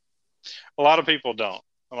 A lot of people don't.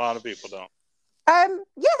 Yeah,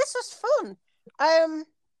 this was fun.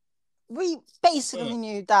 We basically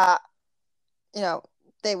knew that,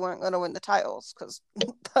 they weren't going to win the titles because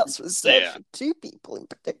that's reserved for two people in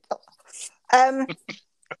particular.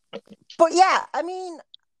 But yeah, I mean,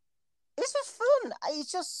 this was fun.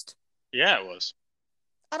 It's just... Yeah, it was.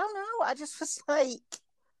 I don't know. I just was like...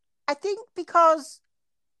 I think because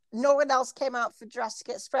no one else came out for Jurassic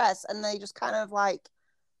Express and they just kind of like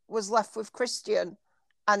was left with Christian.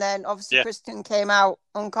 And then obviously Christian came out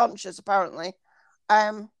unconscious, apparently.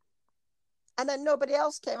 And then nobody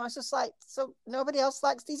else came. I was just like, so nobody else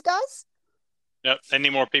likes these guys? Yep, they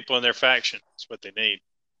need more people in their faction. That's what they need.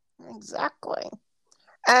 Exactly.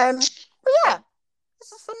 But yeah,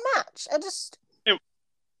 it's a fun match. And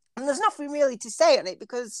there's nothing really to say on it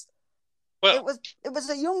because it was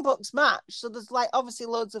a Young Bucks match. So there's like obviously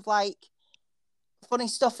loads of like funny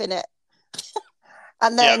stuff in it.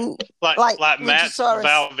 And then like Matt's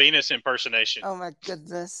Val Venus impersonation. Oh my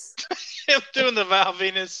goodness. Him doing the Val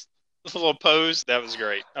Venus little pose. That was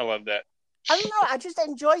great. I love that. I don't know. I just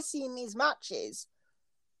enjoy seeing these matches.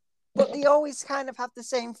 But they always kind of have the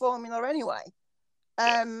same formula anyway.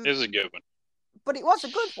 It was a good one. But it was a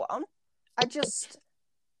good one. I just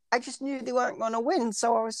knew they weren't going to win,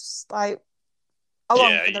 so I was just like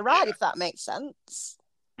along for the ride, if that makes sense.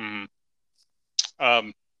 Mm-hmm.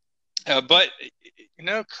 But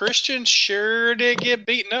Christian sure did get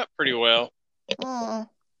beaten up pretty well.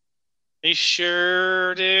 He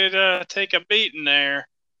sure did take a beating there.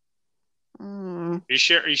 You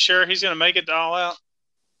sure he's going to make it all out?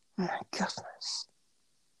 Oh my goodness.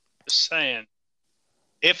 Just saying.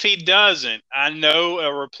 If he doesn't, I know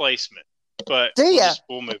a replacement. But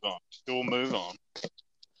we'll move on. We'll move on. Do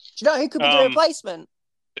you know who could be the replacement?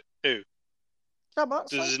 Who? John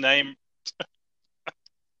Moxley. This is his name.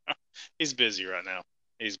 He's busy right now.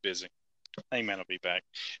 He's busy. Hangman will be back.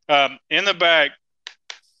 In the back,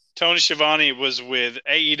 Tony Schiavone was with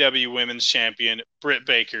AEW Women's Champion Britt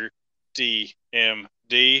Baker,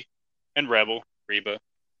 DMD, and Rebel Reba,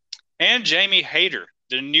 and Jamie Hayter,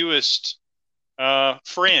 the newest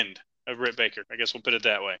friend of Britt Baker. I guess we'll put it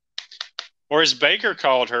that way. Or as Baker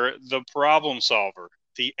called her, the problem solver,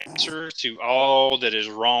 the answer to all that is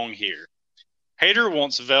wrong here. Hayter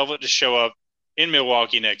wants Velvet to show up in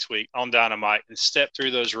Milwaukee next week on Dynamite and step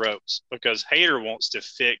through those ropes because Hayter wants to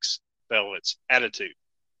fix Velvet's attitude.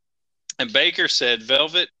 And Baker said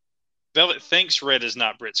Velvet thinks red is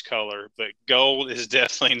not Britt's color, but gold is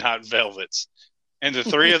definitely not Velvet's. And the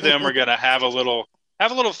three of them are going to have a little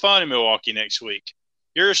fun in Milwaukee next week.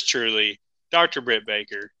 Yours truly, Dr. Britt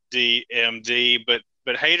Baker, DMD, but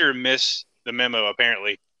Hayter missed the memo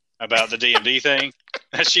apparently about the DMD thing.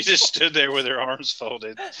 She just stood there with her arms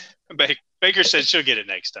folded. Baker said she'll get it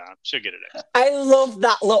next time. She'll get it next time. I love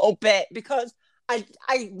that little bit because I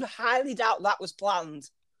highly doubt that was planned.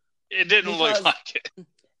 It didn't look like it.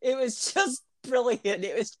 It was just brilliant.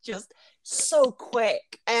 It was just so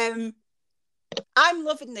quick. I'm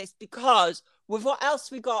loving this because with what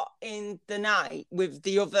else we got in the night with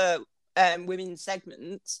the other women's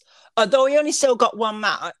segments, although we only still got one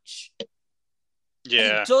match,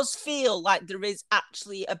 it does feel like there is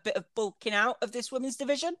actually a bit of bulking out of this women's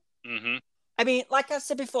division. Mm-hmm. I mean, like I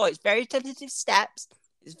said before, it's very tentative steps.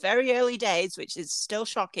 It's very early days, which is still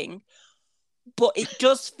shocking, but it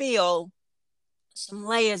does feel some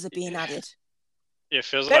layers are being added. It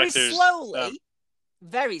feels very like there's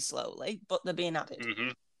very slowly, but they're being added. Mm-hmm.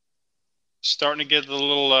 Starting to get the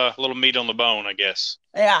little meat on the bone, I guess.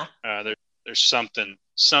 Yeah. There's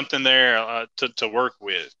something there to work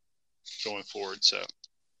with going forward. So,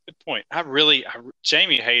 good point.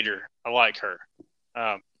 Jamie Hayter, I like her.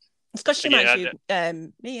 It's because she reminds you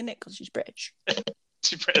me and Nick because she's British.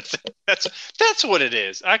 That's what it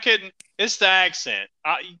is. It's the accent.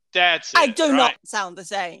 That's it. I do not sound the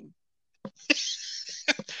same.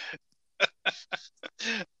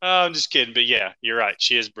 I'm just kidding, but yeah, you're right.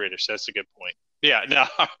 She is British. That's a good point. Yeah, no,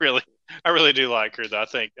 I really do like her though. I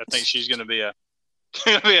think she's gonna be a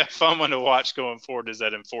fun one to watch going forward as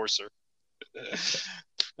that enforcer.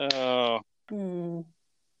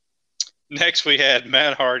 Next we had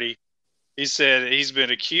Matt Hardy. He said he's been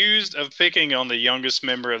accused of picking on the youngest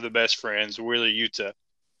member of the Best Friends, Wheeler Yuta.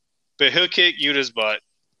 But he'll kick Yuta's butt.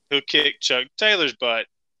 He'll kick Chuck Taylor's butt.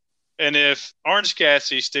 And if Orange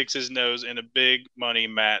Cassidy sticks his nose in a big money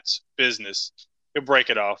Matt's business, he'll break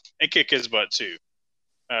it off and kick his butt too.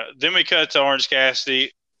 Then we cut to Orange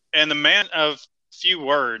Cassidy, and the man of few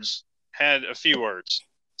words had a few words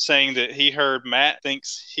saying that he heard Matt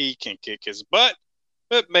thinks he can kick his butt,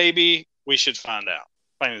 but maybe we should find out.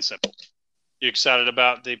 Plain and simple. You excited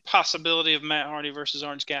about the possibility of Matt Hardy versus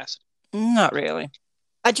Orange Cassidy? Not really.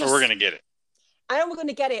 Or we're going to get it. I know we're going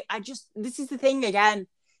to get it. This is the thing again.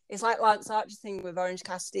 It's like Lance Archer's thing with Orange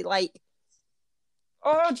Cassidy. Like,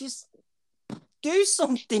 just do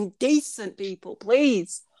something decent, people,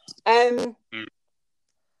 please.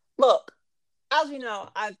 Look, as we know,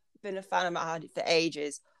 I've been a fan of Matt Hardy for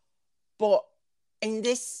ages. But in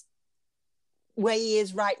this way he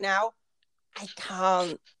is right now, I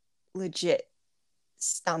can't legit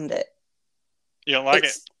stand it. You don't like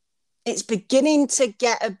it? It's beginning to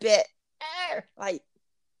get a bit like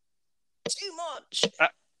too much.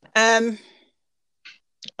 I'll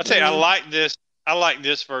tell you, I like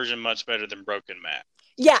this version much better than Broken Matt.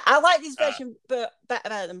 Yeah, I like this version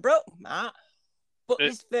better than Broken Matt. But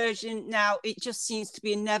this version now, it just seems to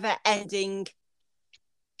be a never-ending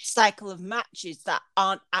cycle of matches that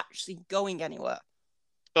aren't actually going anywhere.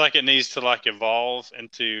 I feel like it needs to like evolve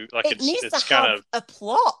into like it needs it's to kind have of a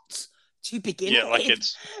plot to begin with. Yeah, like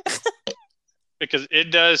it's because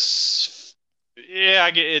it does. Yeah,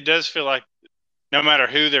 it does feel like no matter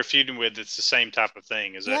who they're feuding with, it's the same type of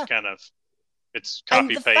thing. Is that kind of it's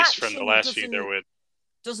copy paste from the last feud they're with?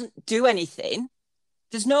 Doesn't do anything.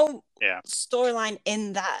 There's no storyline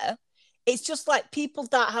in there. It's just like people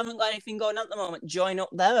that haven't got anything going on at the moment join up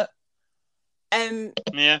there.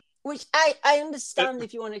 Which I understand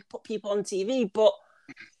if you want to put people on TV, but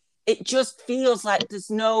it just feels like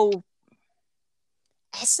there's no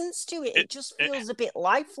essence to it. It just feels a bit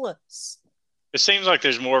lifeless. It seems like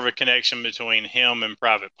there's more of a connection between him and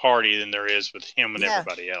Private Party than there is with him and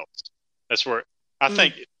everybody else. That's where I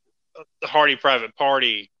think the Hardy Private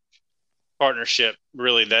Party partnership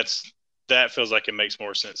really that feels like it makes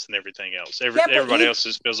more sense than everything else. Everybody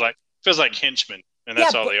else feels like henchmen, and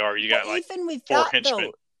that's all they are. You got like even with 4 that, henchmen.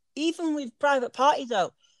 though, even with Private Party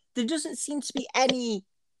though, there doesn't seem to be any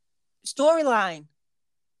storyline.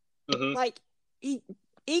 Mm-hmm. Like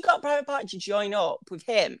he got Private Party to join up with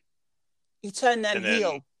him. He turned them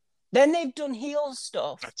heel. Then they've done heel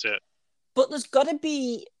stuff. That's it. But there's got to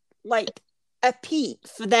be like a peak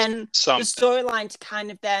for then the storyline to kind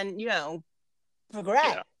of then,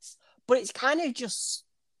 progress. Yeah. But it's kind of just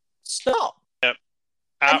stopped. Yep.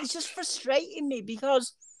 And it's just frustrating me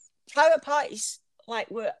because Private Parties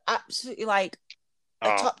were absolutely a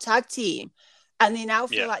top tag team, and they now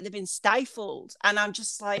feel like they've been stifled. And I'm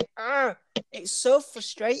just like, it's so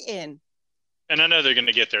frustrating. And I know they're going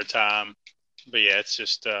to get their time, but yeah, it's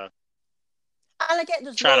just. And I get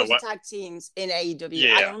there's loads of tag teams in AEW.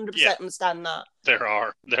 Yeah, I 100% understand that. There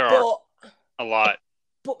are a lot.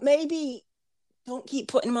 But maybe don't keep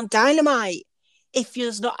putting them on Dynamite if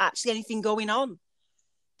there's not actually anything going on.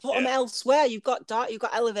 Put them elsewhere. You've got Dark, you've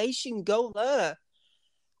got Elevation. Go there.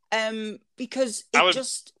 Because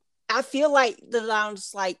I feel like they're now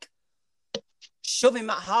just shoving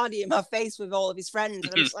Matt Hardy in my face with all of his friends, and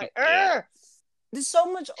I'm just like, there's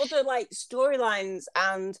so much other storylines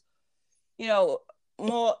and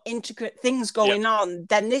more intricate things going on.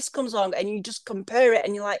 Then this comes along, and you just compare it,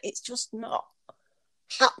 and you're like, it's just not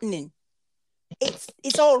happening.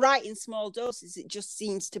 It's all right in small doses. It just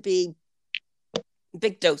seems to be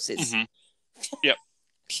big doses. Mm-hmm.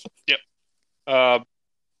 Yep.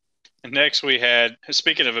 And next we had,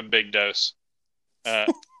 speaking of a big dose,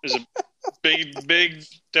 there's a big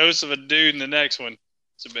dose of a dude in the next one.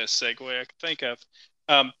 It's the best segue I could think of.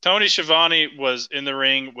 Tony Schiavone was in the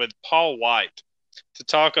ring with Paul White to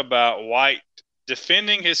talk about White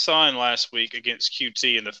defending his son last week against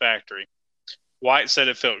QT in the factory. White said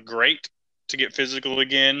it felt great to get physical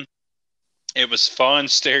again. It was fun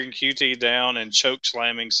staring QT down and choke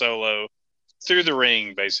slamming Solo through the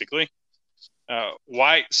ring, basically.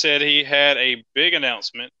 White said he had a big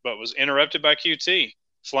announcement, but was interrupted by QT,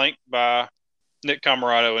 flanked by Nick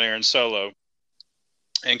Comoroto and Aaron Solo.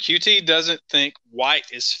 And QT doesn't think White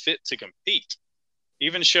is fit to compete,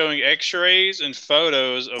 even showing x-rays and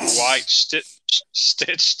photos of White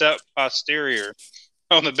stitched up posterior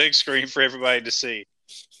on the big screen for everybody to see.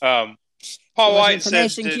 Paul White said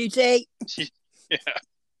QT. Yeah.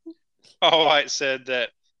 Paul White said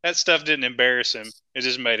that stuff didn't embarrass him. It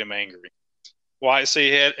just made him angry. White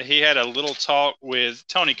said he had a little talk with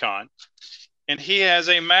Tony Khan, and he has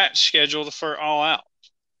a match scheduled for All Out.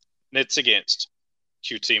 And it's against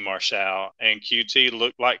QT Marshall, and QT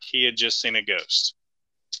looked like he had just seen a ghost.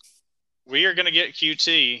 We are going to get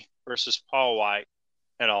QT versus Paul White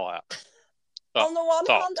at All Out. On the one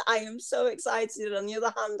hand, I am so excited. On the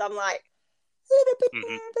other hand, I'm like a little bit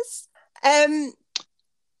nervous.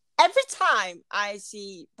 Every time I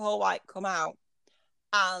see Paul White come out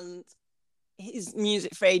and his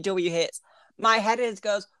music for AW hits, my head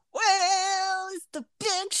goes, well, it's the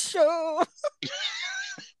Big Show.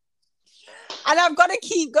 And I've got to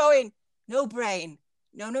keep going. No brain.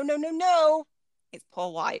 No. It's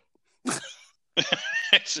Paul White.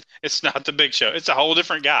 It's not the Big Show. It's a whole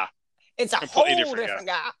different guy. It's a whole different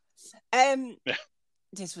guy.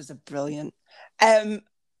 This was a brilliant.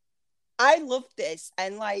 I love this,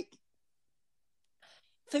 and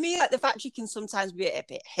for me, the factory can sometimes be a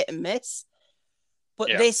bit hit and miss, but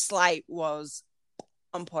this was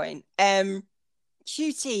on point.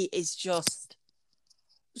 QT is just.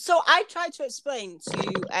 So I tried to explain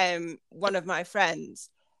to one of my friends.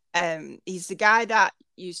 He's the guy that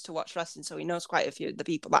used to watch wrestling, so he knows quite a few of the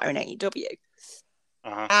people that are in AEW.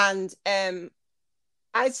 Uh-huh. And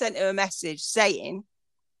I sent him a message saying,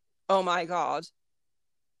 "Oh my God,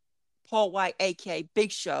 Paul White, aka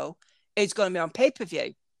Big Show, is going to be on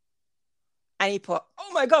pay-per-view." And he put,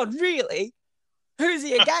 "Oh my God, really? Who's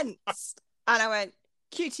he against?" And I went,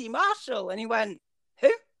 "QT Marshall." And he went,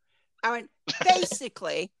 "Who?" I went,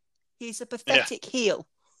 "Basically, he's a pathetic heel."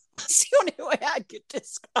 That's the only way I could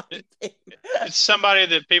describe him. It's somebody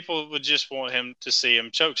that people would just want him to see him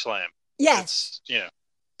choke slam. Yes.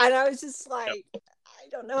 And I was just like, I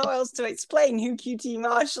don't know how else to explain who QT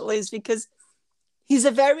Marshall is, because he's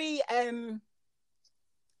a very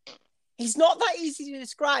he's not that easy to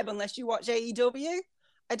describe unless you watch AEW.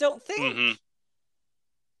 I don't think. Mm-hmm.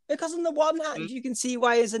 Because on the one hand, you can see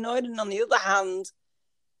why he's annoyed, and on the other hand,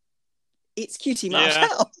 it's QT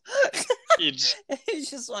Marshall. It's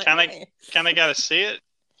just like kind of got to see it.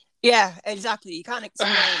 Yeah, exactly. You can't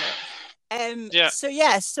explain it.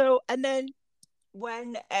 So and then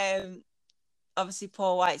when obviously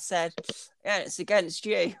Paul White said, "Yeah, it's against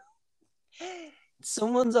you,"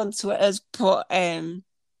 someone's on Twitter has put an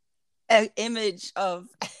image of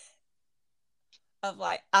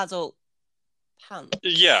adult pants.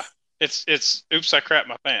 Yeah, it's oops, I crapped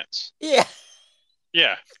my pants. Yeah.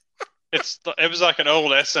 Yeah. It was like an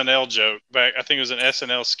old SNL joke back. I think it was an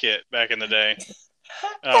SNL skit back in the day.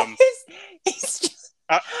 It's just,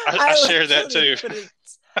 I shared that too.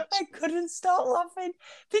 I couldn't stop laughing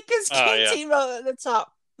because Yeah. QT wrote at the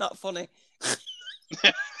top, not funny.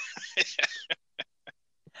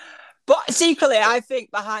 But secretly, I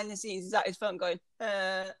think behind the scenes is at his phone going,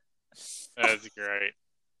 That's great.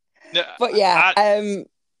 No, But yeah,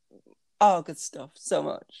 good stuff. So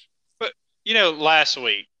much. But last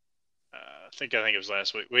week, I think it was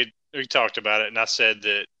last week, we talked about it, and I said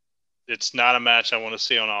that it's not a match I want to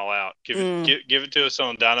see on All Out. Give it to us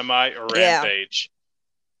on Dynamite or Rampage.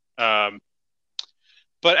 Yeah.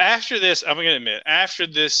 But after this, I'm going to admit, after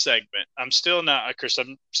this segment, I'm still not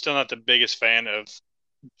the biggest fan of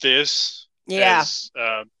this as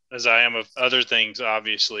I am of other things,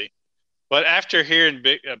 obviously. But after hearing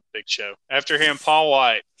Big Show, after hearing Paul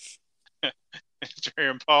White,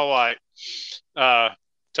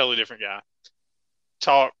 totally different guy,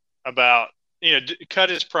 talk about,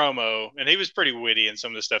 cut his promo, and he was pretty witty in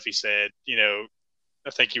some of the stuff he said. I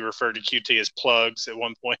think he referred to QT as plugs at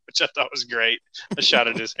one point, which I thought was great. A shot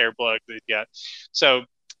at his hair plug that he got. So,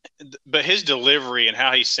 but his delivery and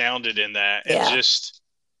how he sounded in that, and just,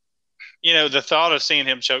 the thought of seeing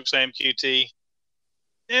him chokeslam QT,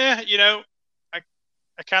 I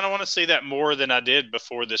kind of want to see that more than I did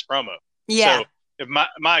before this promo. Yeah. So if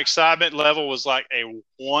my excitement level was like a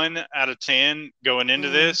 1 out of 10 going into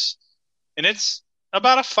this, and it's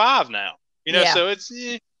about a 5 now, so it's,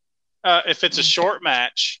 if it's a short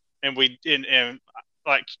match and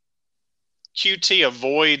like QT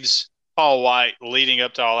avoids Paul White leading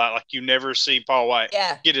up to All Out, like you never see Paul White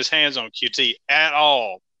get his hands on QT at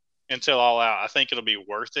all until All Out, I think it'll be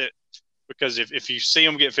worth it, because if you see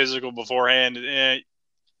him get physical beforehand,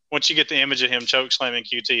 once you get the image of him choke slamming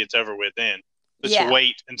QT, it's over with then. Let's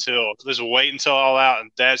wait until All Out, and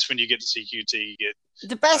that's when you get to see QT get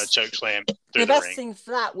the best choke slam. The best thing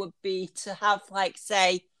for that would be to have, like,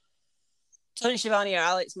 say, Tony Schiavone or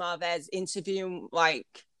Alex Marvez interviewing like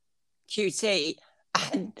QT,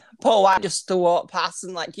 and Paul White just to walk past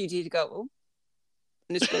and like QT to go, oh,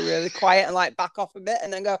 and just go really quiet and like back off a bit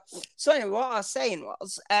and then go. So anyway, what I was saying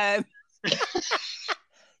was,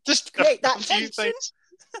 just create that tension.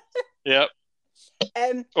 Yep.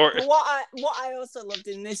 What I also loved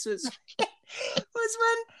in this was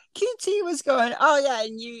when QT was going, oh yeah,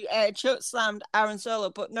 and you choke slammed Aaron Solo,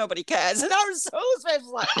 but nobody cares, and Aaron Solo's face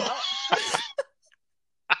was like, what?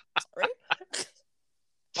 Sorry.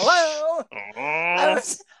 Hello.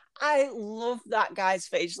 I love that guy's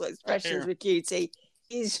facial expressions with QT.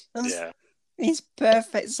 He's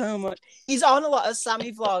perfect so much. He's on a lot of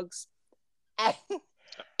Sammy vlogs. And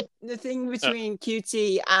the thing between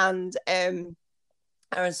QT and Aaron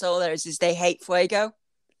Solo is they hate Fuego.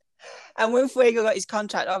 And when Fuego got his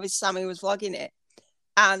contract, obviously Sammy was vlogging it.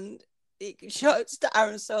 And it shows to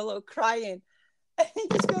Aaron Solo crying. And he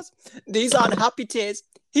just goes, these aren't happy tears.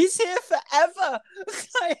 He's here forever.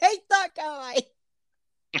 I hate that guy.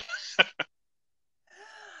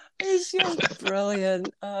 He's just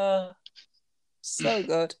brilliant. So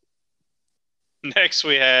good. Next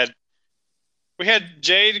we had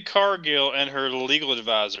Jade Cargill and her legal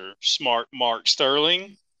advisor, Smart Mark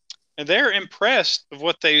Sterling. And they're impressed with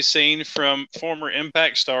what they've seen from former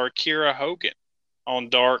Impact star Kiera Hogan on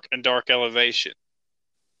Dark and Dark Elevation.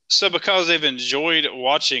 So because they've enjoyed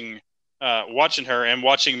watching her and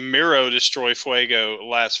watching Miro destroy Fuego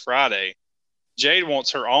last Friday, Jade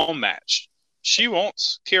wants her own match. She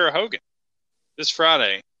wants Kiera Hogan this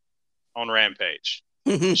Friday on Rampage.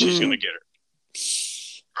 She's going to get her.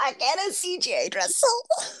 I gotta see Jade wrestle.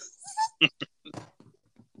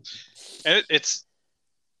 And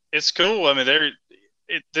it's cool. I mean,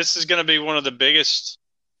 this is going to be one of the biggest.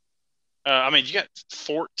 You got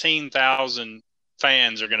 14,000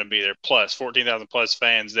 fans are going to be there, plus 14,000 plus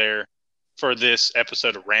fans there for this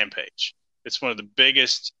episode of Rampage. It's one of the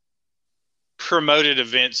biggest promoted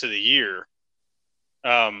events of the year.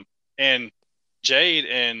 And Jade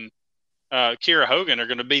and Kiera Hogan are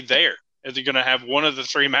going to be there. They're going to have one of the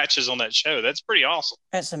 3 matches on that show. That's pretty awesome.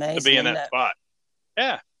 That's amazing. To be in that spot.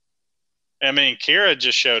 Yeah. I mean, Kiera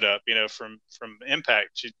just showed up, from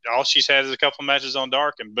Impact. All she's had is a couple matches on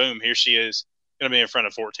Dark, and boom, here she is going to be in front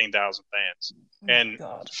of 14,000 fans. And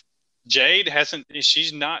Jade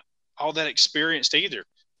she's not all that experienced either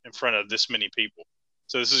in front of this many people.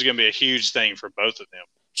 So this is going to be a huge thing for both of them.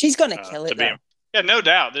 She's going to kill it, though. Yeah, no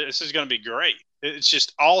doubt. This is going to be great. It's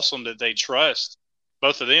just awesome that they trust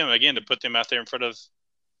both of them, again, to put them out there in front of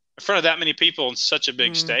that many people on such a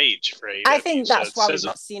big stage for AEW. I think that's why we've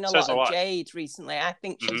not seen a lot of Jade recently. I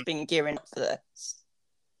think she's been gearing up for this.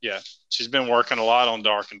 Yeah, she's been working a lot on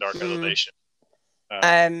Dark and Dark Elevation.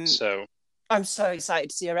 So I'm so excited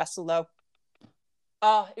to see her wrestle, though.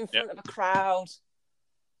 Oh, in front of a crowd.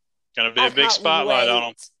 Going to be a big spotlight on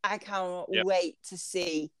them. I can't wait to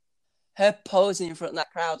see her posing in front of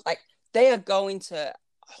that crowd. Like, they are going to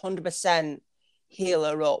 100% heal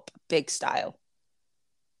her up big style.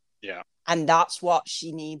 Yeah. And that's what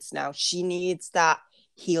she needs now. She needs that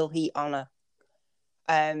heel heat on her.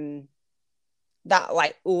 That,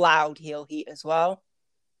 like, loud heel heat as well.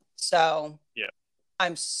 So, yeah,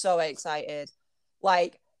 I'm so excited.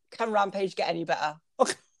 Like, can Rampage get any better?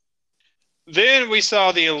 Then we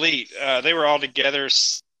saw the Elite. They were all together,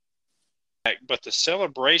 but the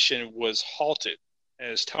celebration was halted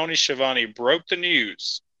as Tony Schiavone broke the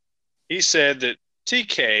news. He said that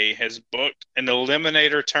TK has booked an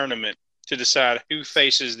eliminator tournament to decide who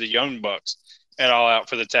faces the Young Bucks at All Out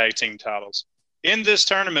for the tag team titles. In this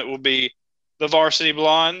tournament will be the Varsity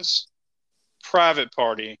Blondes, Private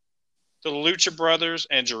Party, the Lucha Brothers,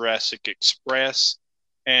 and Jurassic Express.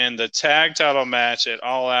 And the tag title match at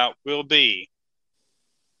All Out will be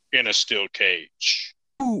in a steel cage.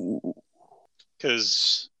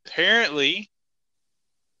 Because apparently,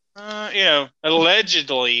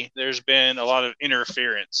 allegedly, there's been a lot of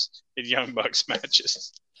interference in Young Bucks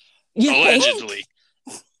matches.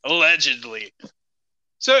 Allegedly.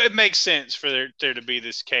 So it makes sense for there to be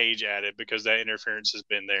this cage added because that interference has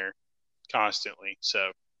been there constantly.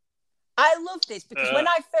 So I love this because when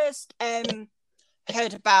I first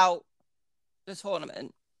heard about the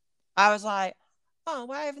tournament, I was like, oh,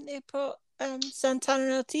 why haven't they put Santana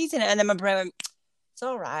and Ortiz in it? And then my brain went, it's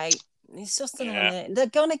all right. It's just they're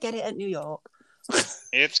going to get it at New York.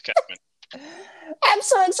 It's coming. I'm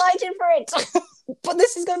so excited for it. But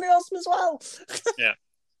this is going to be awesome as well. Yeah.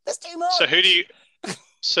 There's too much. So who do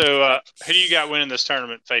you got winning this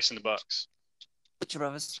tournament facing the Bucks? Lucha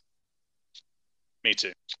Brothers. Me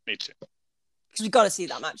too. Because we've got to see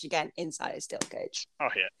that match again inside a steel cage. Oh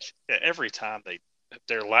yeah. Every time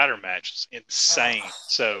their ladder match is insane.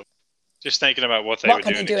 So just thinking about what they would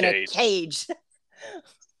do in a cage.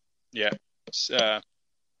 Yeah.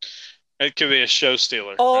 It could be a show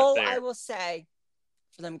stealer. All I will say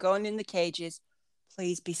for them going in the cages,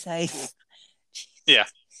 please be safe. Yeah.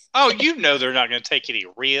 Oh, they're not going to take any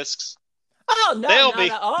risks. Oh no, not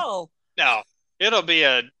at all. No, it'll be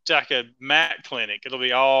like a mat clinic. It'll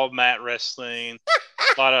be all mat wrestling.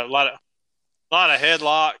 a lot of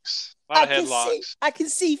headlocks. I can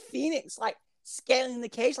see Phoenix like scaling the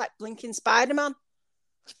cage like blinking Spider-Man.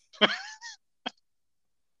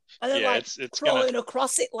 And then it's crawling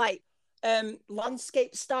across it like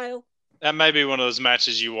landscape style. That may be one of those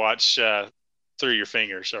matches you watch through your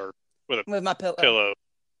fingers or with my pillow.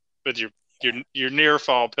 With your near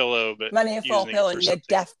fall pillow, but my near fall pillow and your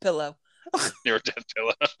death pillow. Near death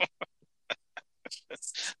pillow.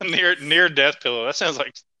 near death pillow. That sounds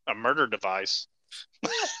like a murder device.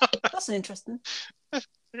 That's an interesting.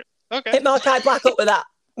 Okay. Hit Malachi Black up with that.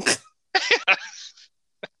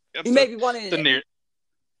 You may be wanting the near.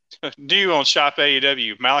 New on Shop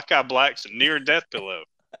AEW, Malachi Black's near death pillow.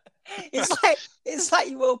 It's like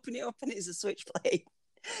you open it up and it's a switchblade.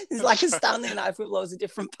 It's like a Stanley knife with loads of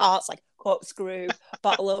different parts, like corkscrew,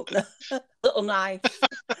 bottle opener, little knife,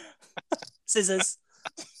 scissors.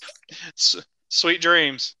 Sweet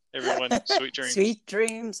dreams, everyone. Sweet dreams. Sweet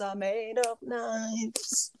dreams are made of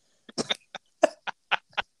knives.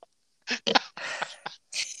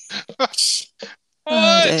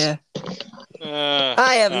 Oh dear.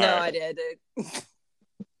 I have no idea, dude.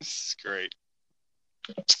 This is great.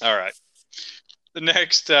 All right. The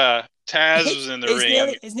next Taz was in the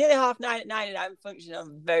ring. It's nearly 9:30 at night, and I'm functioning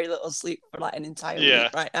on very little sleep for like an entire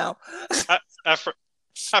week right now.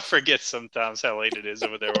 I forget sometimes how late it is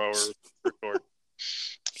over there while we're recording.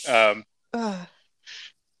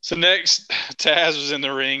 So next, Taz was in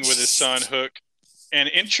the ring with his son Hook and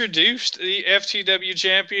introduced the FTW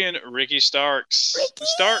champion Ricky Starks.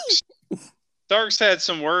 Starks had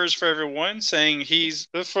some words for everyone, saying he's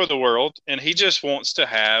for the world and he just wants to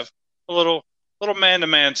have a little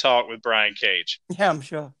man-to-man talk with Brian Cage. Yeah, I'm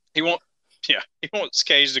sure. He wants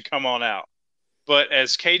Cage to come on out. But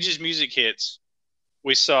as Cage's music hits,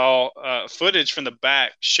 we saw footage from the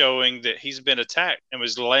back showing that he's been attacked and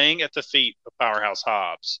was laying at the feet of Powerhouse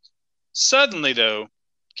Hobbs. Suddenly, though,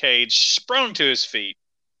 Cage sprung to his feet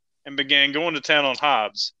and began going to town on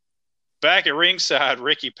Hobbs. Back at ringside,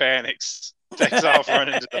 Ricky panics, takes off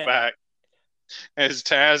running to the back as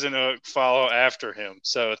Taz and Hook follow after him.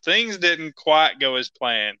 So things didn't quite go as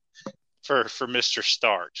planned for Mr.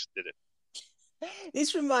 Starks, did it?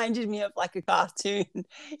 This reminded me of like a cartoon.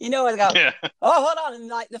 You know, where they go, Yeah. oh, hold on, and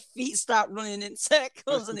like the feet start running in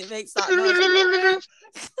circles and it makes that noise.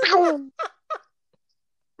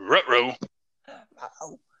 Ruh-roh.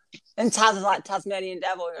 Uh-oh. And Taz is like Tasmanian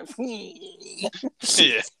devil.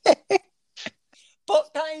 Yeah. But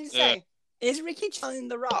can I say, is Ricky channeling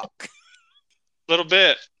The Rock? Little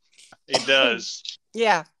bit. He does.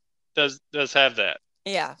 Yeah. Does have that.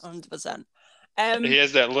 Yeah, 100%. He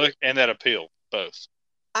has that look and that appeal, both.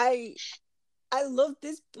 I love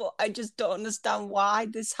this, but I just don't understand why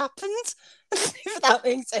this happened. If that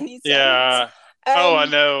makes any sense. Yeah. I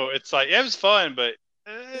know. It's like it was fun, but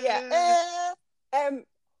yeah.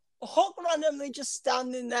 Hulk randomly just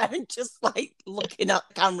standing there and just like looking at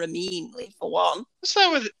the camera meanly for one. What's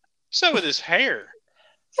that with his hair?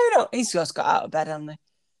 I don't. He's just got out of bed, hasn't he?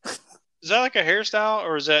 Is that like a hairstyle,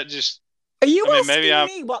 or is that just? Are you asking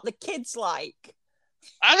me what the kids like?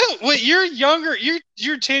 I don't. Well, you're younger.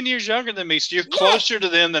 You're 10 years younger than me, so you're closer to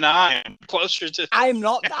them than I am. Closer to. I'm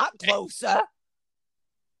not that closer.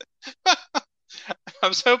 I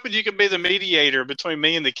was hoping you could be the mediator between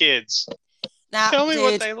me and the kids. Now, tell me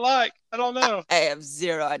what they like. I don't know. I have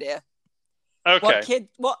zero idea. Okay.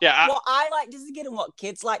 What I like as a kid and what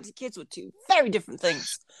kids like as a kids were two very different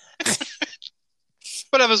things.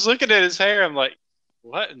 But I was looking at his hair. I'm like,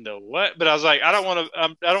 what in the what? But I was like, I don't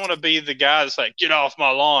want to be the guy that's like, get off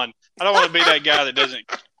my lawn. I don't want to be that guy that doesn't.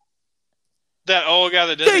 That old guy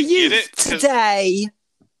that doesn't get it today.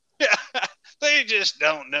 They just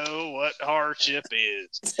don't know what hardship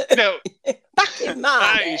is. You know, back in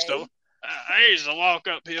my I used to walk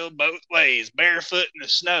uphill both ways, barefoot in the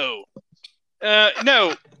snow.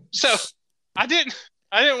 No, so I didn't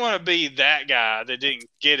want to be that guy that didn't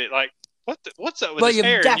get it. Like, what's up with his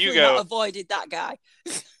hair? Well, you've definitely not avoided that guy.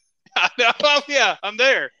 I know. Oh, yeah, I'm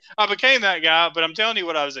there. I became that guy, but I'm telling you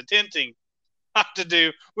what I was attempting not to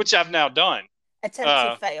do, which I've now done. Attempt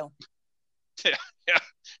to fail. Yeah.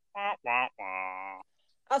 Wah, wah, wah.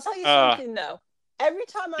 I'll tell you something though. Every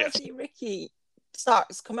time I see Ricky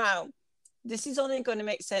Starks come out, this is only going to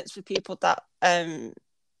make sense for people that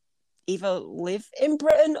either live in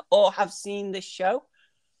Britain or have seen this show.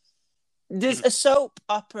 There's a soap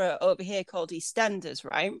opera over here called EastEnders,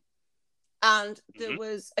 right? And there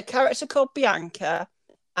was a character called Bianca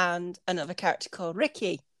and another character called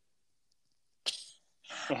Ricky.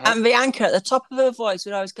 And Bianca, at the top of her voice,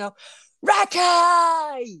 would always go,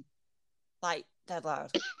 Ricky! Like, dead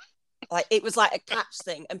loud. Like, it was like a catch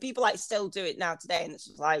thing. And people, like, still do it now today. And this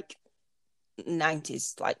was, like,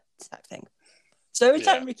 90s, like, type thing. So every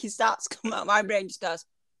time Ricky starts to come out, my brain just goes,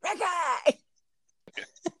 Ricky!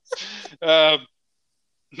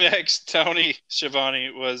 Next, Tony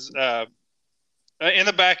Schiavone was in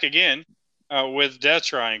the back again with Death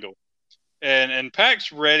Triangle. And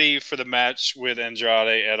Pac's ready for the match with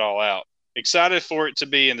Andrade at All Out. Excited for it to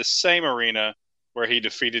be in the same arena where he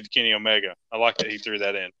defeated Kenny Omega. I like that he threw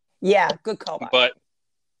that in. Yeah, good callback.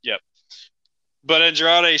 But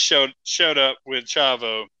Andrade showed up with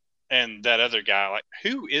Chavo and that other guy. Like,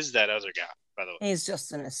 who is that other guy, by the way? He's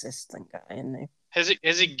just an assistant guy, isn't he?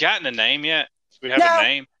 Has he gotten a name yet? Do we have a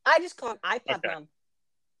name? I just call him iPad Man.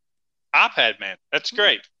 iPad Man. That's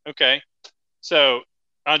great. Okay. So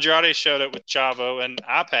Andrade showed up with Chavo and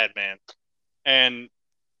iPad Man. And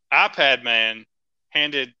iPad Man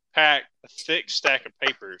handed Pac a thick stack of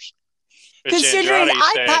papers. Considering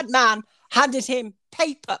iPad Man handed him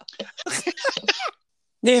paper.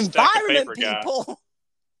 The environment people. Guy.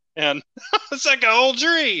 And it's like an old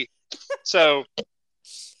tree. So,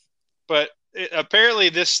 but apparently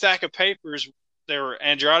this stack of papers, they were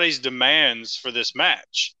Andrade's demands for this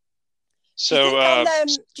match. So,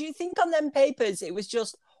 do you think on them papers it was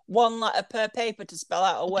just one letter per paper to spell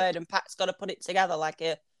out a word, and Pac's got to put it together like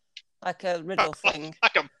a riddle thing,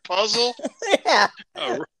 like a puzzle? Yeah.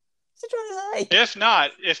 What's he trying to say?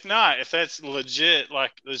 If that's legit,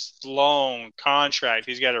 like this long contract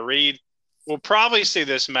he's got to read, we'll probably see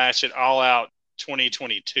this match at All Out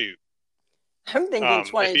 2022. I'm thinking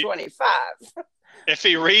 2025. If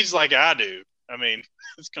he reads like I do, I mean,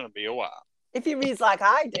 it's going to be a while. If he reads like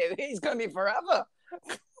I do, he's going to be forever.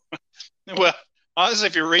 Well, honestly,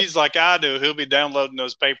 if he reads like I do, he'll be downloading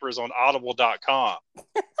those papers on audible.com.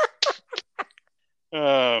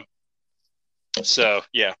 So,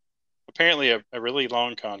 yeah. Apparently a really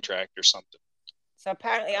long contract or something. So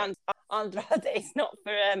apparently Andrade is not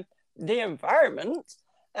for the environment.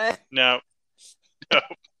 No.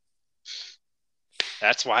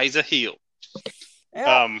 That's why he's a heel.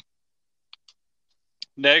 Yeah.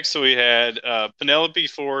 Next we had Penelope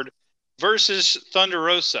Ford versus Thunder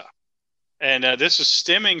Rosa. And this was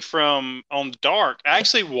stemming from on Dark. I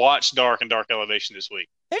actually watched Dark and Dark Elevation this week.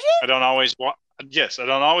 Did you? I don't always watch. Yes, I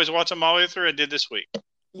don't always watch them all the way through. I did this week.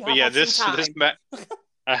 But yeah, this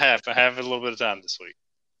I have a little bit of time this week.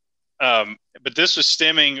 But this was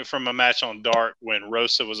stemming from a match on Dark when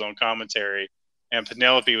Rosa was on commentary and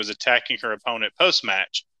Penelope was attacking her opponent post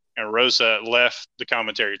match, and Rosa left the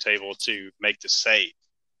commentary table to make the save.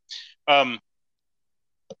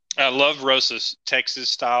 I love Rosa's Texas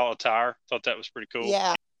style attire. Thought that was pretty cool.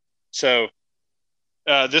 Yeah. So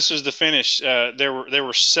this was the finish. There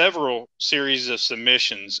were several series of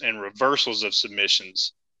submissions and reversals of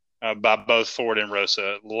submissions by both Ford and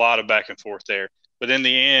Rosa. A lot of back and forth there. But in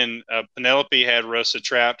the end, Penelope had Rosa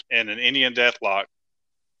trapped in an Indian deathlock.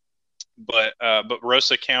 But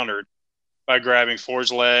Rosa countered by grabbing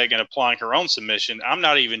Ford's leg and applying her own submission. I'm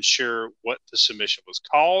not even sure what the submission was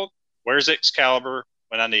called. Where's Excalibur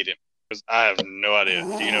when I need him? Because I have no idea.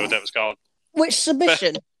 Do you know what that was called? Which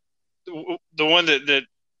submission? The one that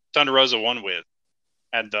Thunder Rosa won with.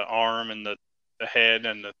 Had the arm and the head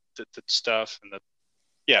and the stuff and the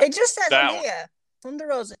It just says on here, Thunder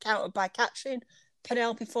Rosa countered by catching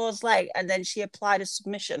Penelope Ford's leg, and then she applied a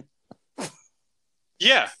submission.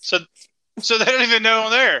 Yeah, so they don't even know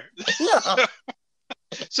on there. No.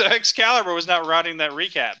 So Excalibur was not writing that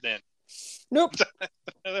recap then. Nope.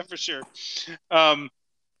 That's for sure.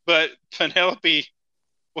 But Penelope,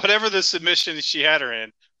 whatever the submission she had her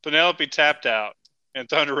in, Penelope tapped out, and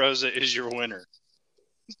Thunder Rosa is your winner.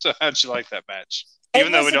 So how'd you like that match?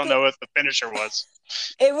 Even though we don't know what the finisher was.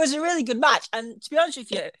 It was a really good match, and to be honest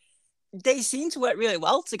with you, they seemed to work really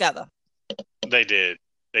well together. They did.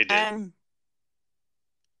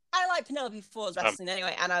 I like Penelope Ford's wrestling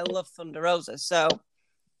anyway, and I love Thunder Rosa, so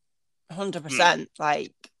 100%,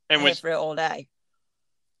 I'm here for it all day.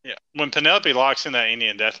 Yeah, when Penelope locks in that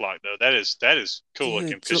Indian Deathlock, though, that is cool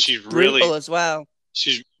looking because she's really as well.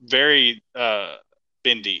 She's very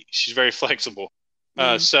bendy. She's very flexible.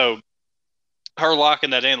 So her locking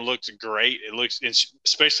that in looks great. It looks,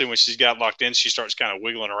 especially when she's got locked in, she starts kind of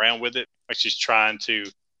wiggling around with it, like she's trying to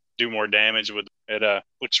do more damage with it.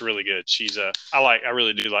 Looks really good. She's I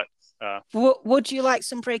really do like. Would you like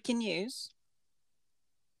some breaking news?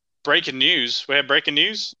 Breaking news. We have breaking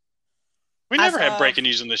news. We never had breaking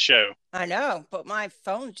news on this show. I know, but my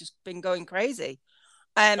phone's just been going crazy.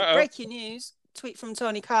 Breaking news. Tweet from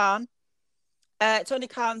Tony Khan. Tony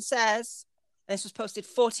Khan says, and this was posted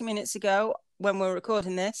 40 minutes ago when we were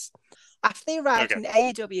recording this, after they arrived in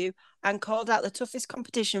AEW and called out the toughest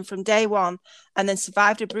competition from day one and then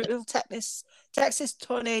survived a brutal Texas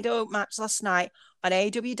tornado match last night on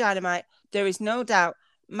AEW Dynamite, there is no doubt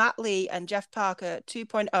Matt Lee and Jeff Parker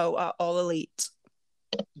 2.0 are all elite.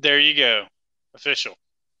 There you go. Official.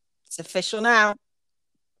 It's official now.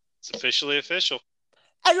 It's officially official.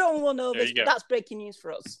 Everyone will know this, but that's breaking news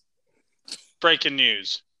for us. Breaking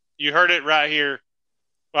news. You heard it right here.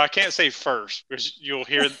 Well, I can't say first because you'll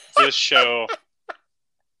hear this show.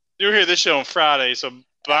 You'll hear this show on Friday. So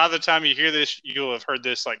by the time you hear this, you'll have heard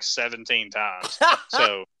this like 17 times.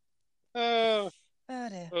 So, oh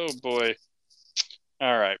boy.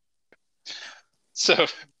 All right. So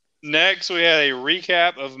next we had a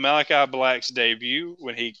recap of Malachi Black's debut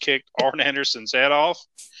when he kicked Arn Anderson's head off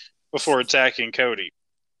before attacking Cody.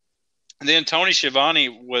 And then Tony Schiavone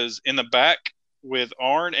was in the back with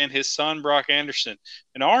Arn and his son Brock Anderson.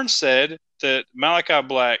 And Arn said that Malachi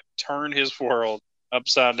Black turned his world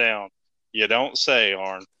upside down. You don't say,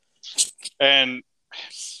 Arn. And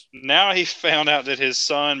now he found out that his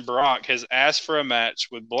son Brock has asked for a match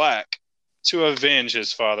with Black to avenge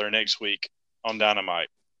his father next week on Dynamite.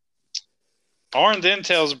 Arn then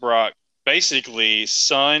tells Brock, basically,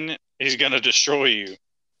 son, he's going to destroy you.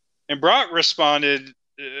 And Brock responded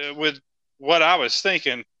with what I was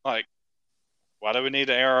thinking, like, why do we need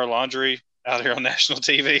to air our laundry out here on national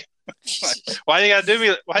TV? Like, why you gotta do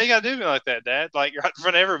me like that, Dad? Like, you're right in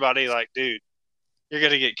front of everybody, like, dude, you're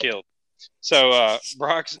gonna get killed. So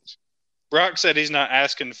Brock said he's not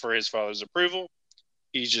asking for his father's approval.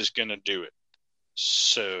 He's just gonna do it.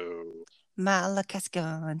 So Malachi's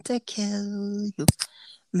going to kill you.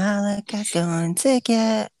 Malachi's going to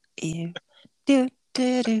get you. Do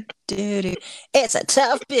do do do do. It's a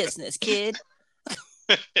tough business, kid.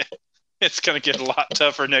 It's going to get a lot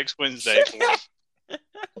tougher next Wednesday for us.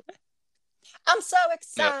 I'm so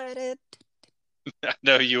excited. Yep. I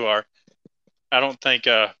know you are. I think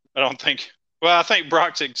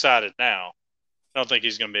Brock's excited now. I don't think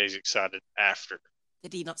he's going to be as excited after.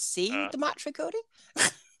 Did he not see the match for Cody?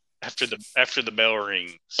 after the bell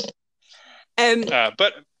rings.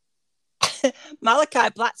 But Malachi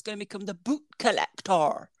Black's going to become the boot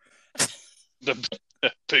collector.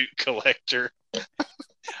 Boot collector.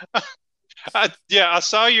 I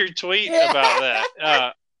saw your tweet about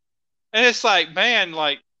that. And it's like, man,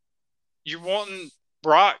 like, you're wanting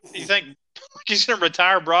Brock. You think he's going to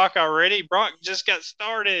retire Brock already? Brock just got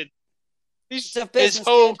started. His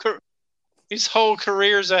whole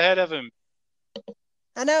career's ahead of him.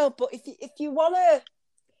 I know, but if you want to,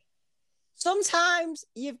 sometimes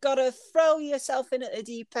you've got to throw yourself in at the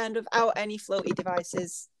deep end without any floaty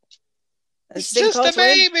devices. He's just a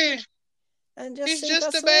baby. He's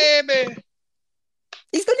just a baby.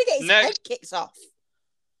 He's going to get his head kicked off.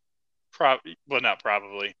 Not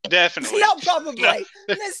probably. Definitely. Not probably. No.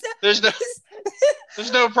 There's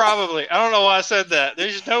no probably. I don't know why I said that.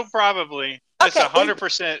 There's no probably. That's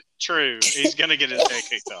 100% true. He's going to get his head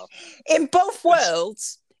kicked off. In both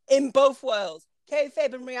worlds,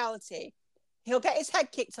 kayfabe and reality, he'll get his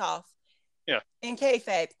head kicked off. Yeah. In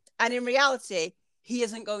kayfabe. And in reality, he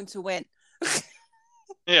isn't going to win.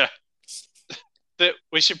 Yeah.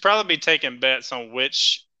 We should probably be taking bets on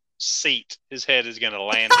which seat his head is going to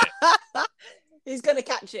land in. He's going to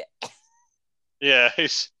catch it. Yeah,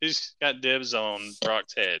 he's got dibs on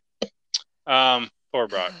Brock's head. Poor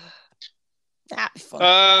Brock. That'd be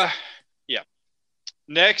fun. Yeah.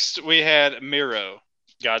 Next, we had Miro,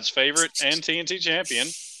 God's favorite and TNT champion.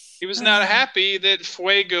 He was not happy that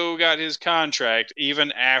Fuego got his contract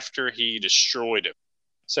even after he destroyed him,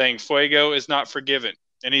 saying Fuego is not forgiven.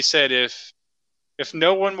 And he said if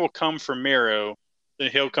no one will come for Miro, then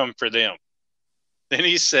he'll come for them. Then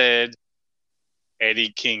he said,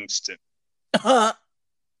 Eddie Kingston. Whoa!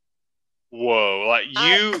 Like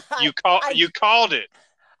you called it.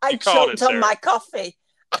 I choked on my coffee.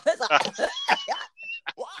 I was like,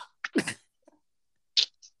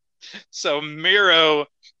 So Miro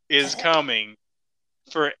is coming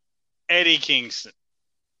for Eddie Kingston.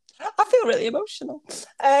 I feel really emotional. Go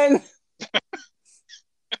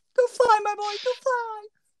fly, my boy. Go fly.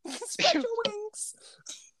 Spread your wings.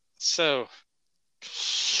 So.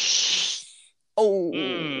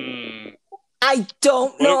 I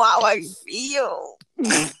don't know how I feel.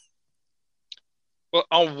 Well,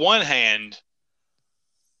 on one hand,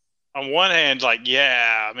 like,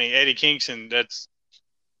 yeah, I mean, Eddie Kingston, that's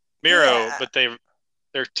Miro, but they're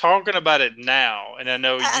talking about it now, and I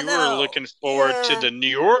know you were looking forward to the New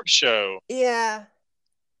York show. Yeah.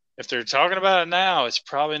 If they're talking about it now, it's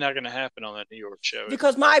probably not going to happen on that New York show.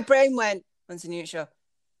 Because my brain went, when's the New York show?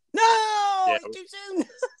 No, it's too soon.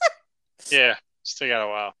 Yeah, still got a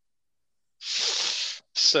while.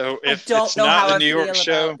 So if it's not the New York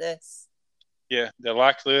show, yeah, the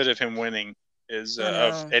likelihood of him winning is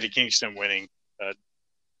of Eddie Kingston winning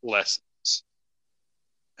lessens.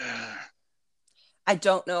 I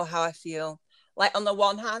don't know how I feel. Like, on the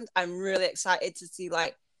one hand, I'm really excited to see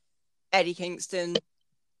like Eddie Kingston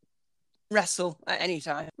wrestle at any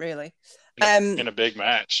time, really. In a big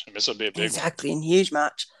match. I mean, this will be a big exactly, in a huge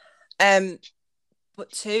match. But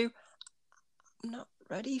two, I'm not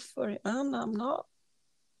ready for it, man. I'm not.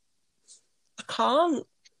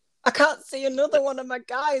 I can't see another one of my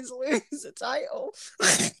guys lose a title.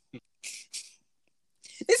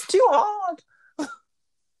 It's too hard.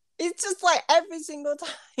 It's just like every single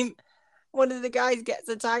time one of the guys gets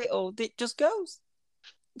a title, it just goes.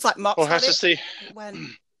 It's like Mox had it. It went.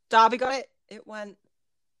 Darby got it. It went.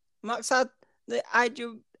 Mox had the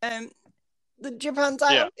Japan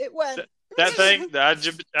title. Yeah. It went. That thing.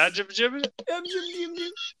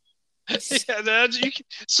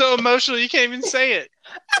 So emotional you can't even say it.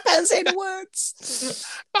 I can't say the words.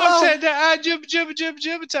 Mox said the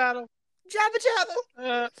jibba title.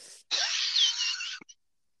 Jabba.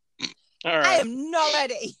 All right. I am not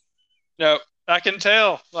ready. No, I can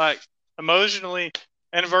tell. Like, emotionally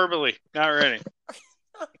and verbally, not ready.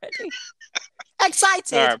 Not ready.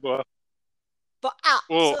 Excited. All right, boy. But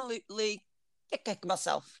absolutely kick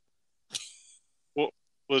myself.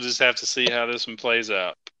 We'll just have to see how this one plays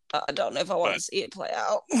out. I don't know if I want to see it play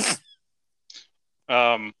out.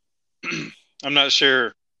 I'm not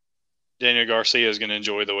sure Daniel Garcia is going to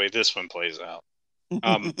enjoy the way this one plays out.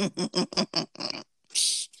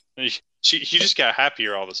 You just got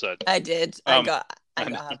happier all of a sudden. I did. I got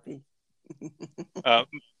happy.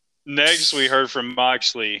 Next, we heard from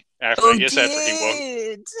Moxley after he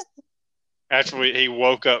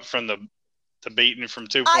woke up from the beating from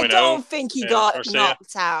 2.0. I don't think he got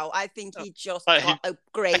knocked out. I think he just got a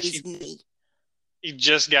grazed knee. He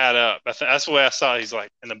just got up. That's the way I saw it. He's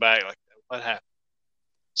like in the back, like, what happened?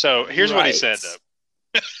 So here's what he said,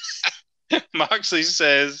 though. Moxley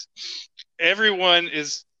says everyone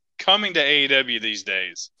is coming to AEW these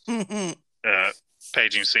days.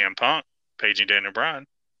 Paging CM Punk, paging Daniel Bryan.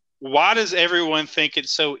 Why does everyone think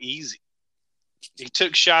it's so easy? He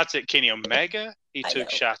took shots at Kenny Omega. He took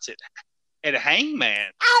shots at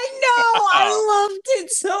Hangman. I know. I loved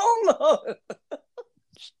it so much.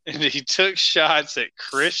 And he took shots at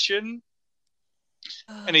Christian.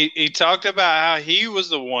 And he talked about how he was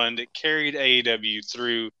the one that carried AEW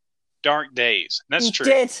through dark days. And that's true.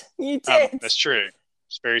 You did. That's true.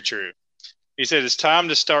 It's very true. He said it's time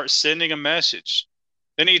to start sending a message.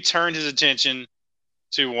 Then he turned his attention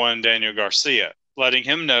to one Daniel Garcia, letting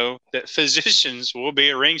him know that physicians will be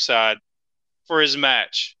at ringside for his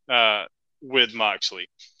match with Moxley.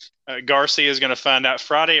 Garcia is going to find out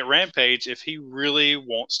Friday at Rampage if he really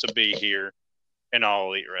wants to be here in All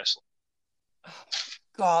Elite Wrestling.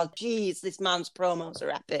 God, geez, this man's promos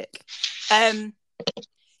are epic.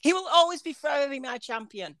 He will always be forever my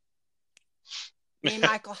champion. Me and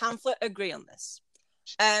Michael Hamflett agree on this.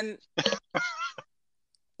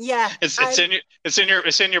 Yeah, it's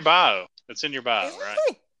in your bio. It's in your bio, right?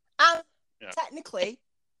 And technically,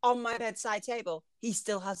 on my bedside table, he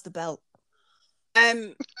still has the belt.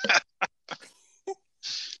 Gonna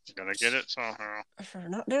get it somehow. We're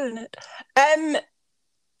not doing it.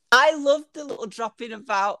 I love the little drop in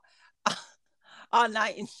about our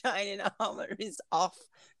knight in shining armor is off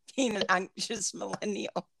being an anxious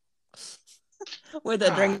millennial with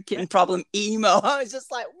a drinking problem emo. I was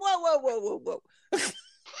just like, whoa.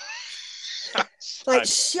 Like,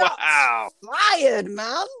 shots fired,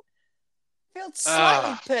 man. Felt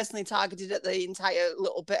slightly personally targeted at the entire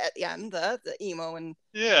little bit at the end there, the emo and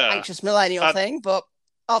anxious millennial thing, but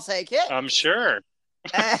I'll take it. I'm sure.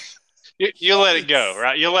 You let it go,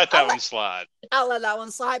 right? You'll let that one slide. I'll let that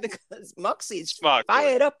one slide because Moxie's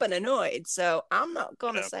fired up and annoyed, so I'm not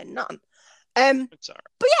going to say none. It's all right.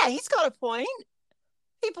 But yeah, he's got a point.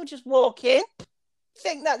 People just walk in,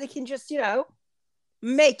 think that they can just,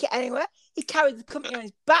 make it anywhere. He carried the company on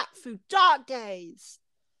his back through dark days.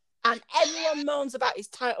 And everyone moans about his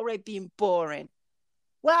title reign being boring.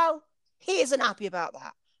 Well, he isn't happy about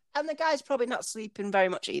that. And the guy's probably not sleeping very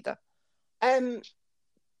much either.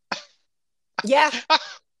 Yeah.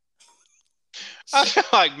 I feel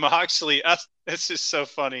like Moxley, it's just so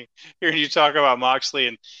funny hearing you talk about Moxley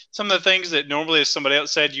and some of the things that normally if somebody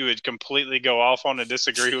else said you would completely go off on and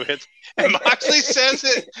disagree with. And Moxley says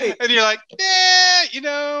it, and you're like,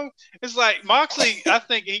 yeah, it's like Moxley, I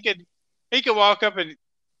think he could walk up and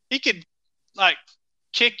he could like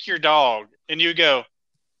kick your dog and you go,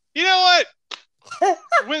 you know what?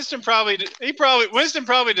 Winston probably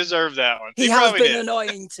deserved that one. He has been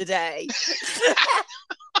annoying today.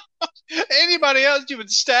 Anybody else, you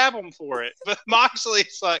would stab him for it. But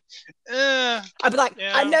Moxley's like, I'd be like,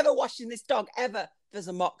 I'm never washing this dog ever. There's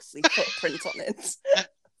a Moxley footprint on it.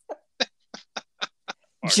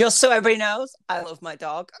 Just so everybody knows, I love my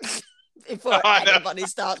dog. Before anybody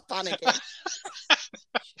starts panicking.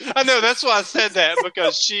 I know, that's why I said that,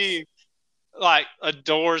 because she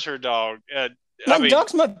adores her dog.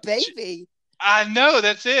 Dog's my baby. I know,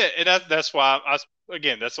 that's it. And that's why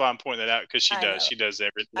that's why I'm pointing that out, because she does. She does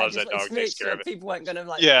loves that dog, takes care of it. People weren't going to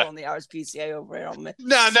go on the RSPCA over here on me.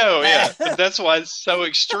 No, yeah. But that's why it's so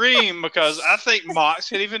extreme, because I think Mox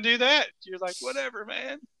could even do that. You're like, whatever,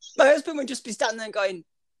 man. My husband would just be standing there going,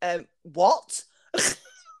 what?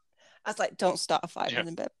 I was like, don't start a fight with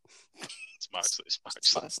him, babe. It's Moxley.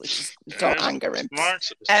 Just don't anger him.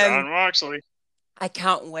 John Moxley. I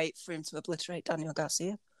can't wait for him to obliterate Daniel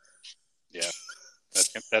Garcia. Yeah,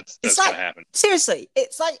 that's going to happen. Seriously,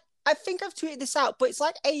 it's like, I think I've tweeted this out, but it's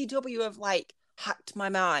like AEW have hacked my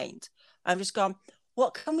mind. I'm just gone,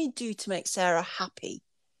 what can we do to make Sarah happy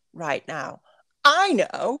right now? I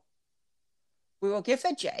know. We will give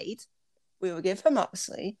her Jade. We will give her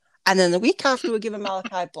Moxley. And then the week after, we'll give her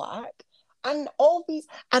Malachi Black. And all these.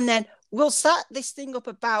 And then we'll set this thing up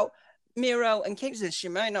about Miro and Kingston. She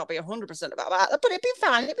might not be 100% about that, but it'd be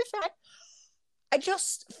fine. I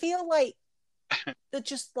just feel like they're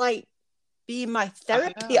just being my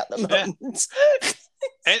therapy at the moment.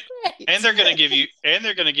 and they're going to give you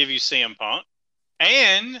CM Punk,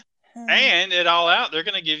 and it all out. They're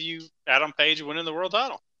going to give you Adam Page winning the world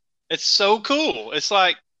title. It's so cool. It's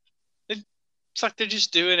like they're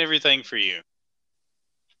just doing everything for you.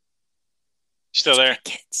 Still there?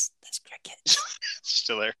 That's crickets.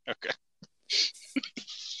 Still there? Okay.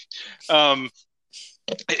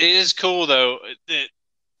 It is cool though that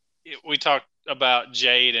we talked about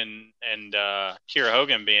Jade and Kiera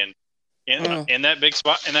Hogan being in that big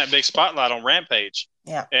spotlight on Rampage.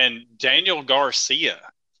 Yeah. And Daniel Garcia.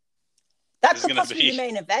 That could possibly be the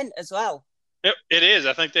main event as well. It is.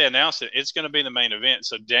 I think they announced it. It's going to be the main event.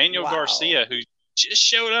 So Daniel Garcia, who just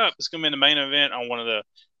showed up, is going to be in the main event on one of the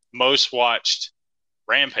most watched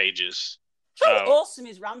Rampages how awesome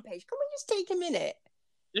is Rampage? Can we just take a minute?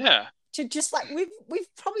 Yeah. To just like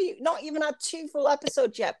we've probably not even had 2 full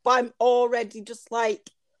episodes yet, but I'm already just like,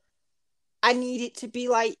 I need it to be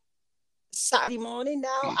like Saturday morning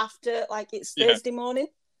now after like it's Thursday morning.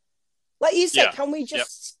 Like you said, can we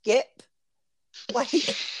just skip like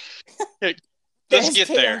let's get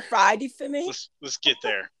there on Friday for me? Let's get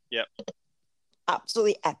there. Yep.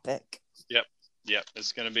 Absolutely epic. Yep.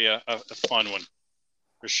 It's going to be a fun one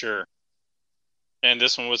for sure. And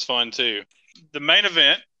this one was fun too. The main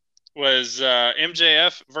event was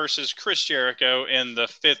MJF versus Chris Jericho in the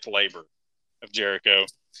 5th labor of Jericho.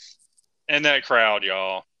 And that crowd,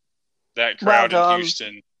 y'all. That crowd in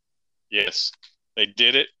Houston. Yes. They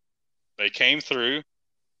did it. They came through.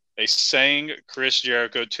 They sang Chris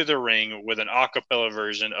Jericho to the ring with an a cappella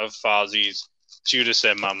version of Fozzie's Judas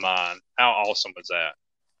in My Mind. How awesome was that?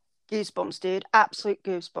 Goosebumps, dude. Absolute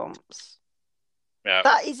goosebumps. Yeah,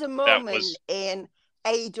 that is a moment in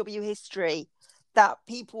AEW history that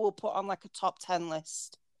people will put on like a top 10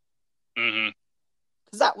 list.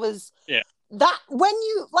 Because that was that when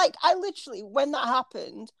you like, I literally, when that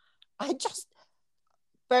happened, I just,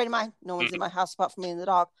 bearing in mind no one's in my house apart from me and the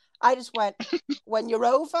dog, I just went, when you're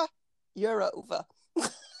over, you're over.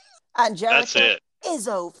 And Jericho is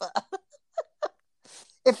over.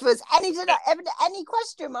 If there's any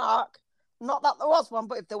question mark, not that there was one,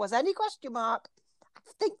 but if there was any question mark,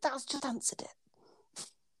 I think that's just answered it.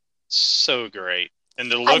 So great.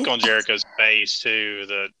 And the look on Jericho's face, too.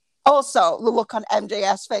 Also, the look on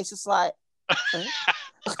MJF's face is like...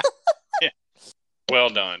 Well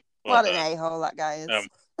done. What an a-hole that guy is.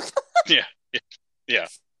 Yeah.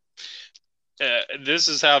 This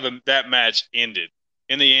is how that match ended.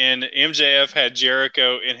 In the end, MJF had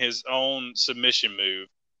Jericho in his own submission move,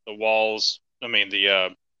 the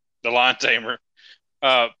line tamer.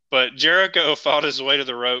 But Jericho fought his way to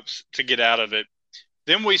the ropes to get out of it.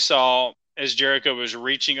 Then we saw, as Jericho was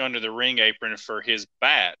reaching under the ring apron for his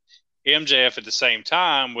bat, MJF at the same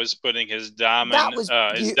time was putting his diamond... That was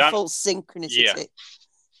beautiful synchronicity. Yeah,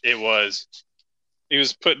 it was. He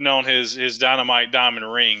was putting on his Dynamite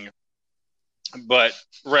diamond ring. But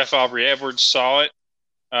Ref Aubrey Edwards saw it,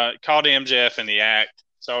 called MJF in the act,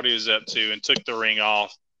 saw what he was up to, and took the ring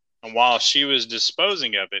off. And while she was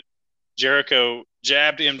disposing of it, Jericho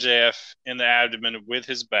jabbed MJF in the abdomen with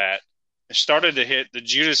his bat and started to hit the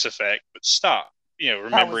Judas effect, but stopped.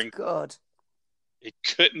 Remembering that was good. He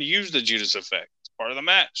couldn't use the Judas effect. It's part of the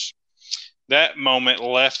match. That moment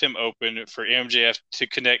left him open for MJF to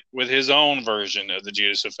connect with his own version of the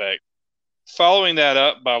Judas effect. Following that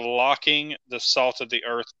up by locking the Salt of the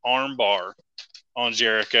Earth arm bar on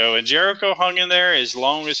Jericho. And Jericho hung in there as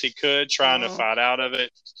long as he could, trying to fight out of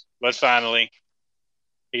it. But finally,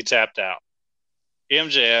 he tapped out.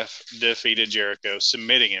 MJF defeated Jericho,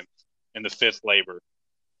 submitting him in the 5th labor.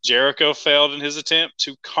 Jericho failed in his attempt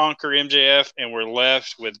to conquer MJF, and we're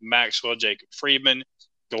left with Maxwell Jacob Friedman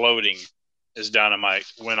gloating as Dynamite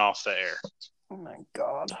went off the air. Oh, my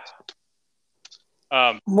God.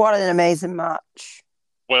 What an amazing match.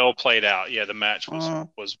 Well played out. Yeah, the match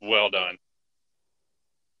was well done.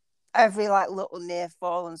 Every little near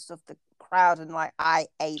fall and stuff, the crowd, and I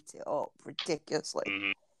ate it up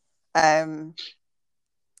ridiculously. Yeah.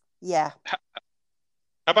 How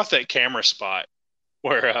about that camera spot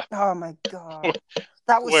where oh my God.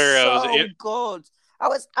 That was so good. I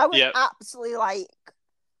was absolutely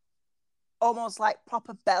almost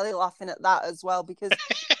proper belly laughing at that as well, because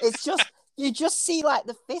it's just you just see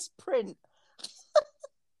the fist print.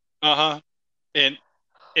 And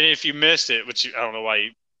if you missed it, which I don't know why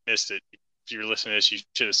you missed it. If you're listening to this, you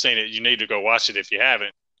should have seen it. You need to go watch it if you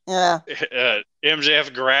haven't. Yeah.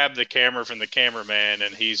 MJF grabbed the camera from the cameraman,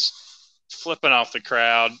 and he's flipping off the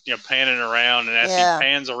crowd, panning around. And as he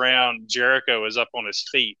pans around, Jericho is up on his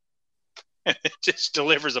feet and it just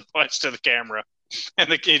delivers a punch to the camera,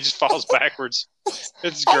 and the kid just falls backwards.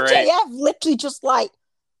 It's great. MJF literally just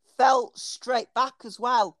fell straight back as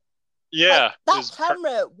well. Yeah. That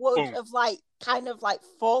camera would have kind of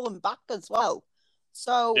fallen back as well.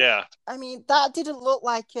 So yeah, I mean, that didn't look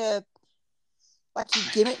like a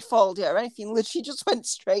gimmick fold or anything. Literally just went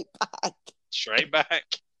straight back. Straight back.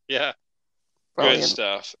 Yeah. Brilliant. Good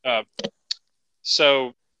stuff.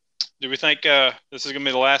 So do we think this is going to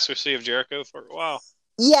be the last we see of Jericho for a while?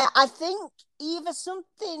 Yeah, I think either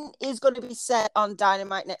something is going to be said on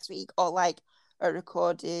Dynamite next week, or a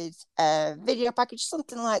recorded video package,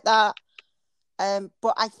 something like that.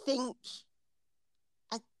 But I think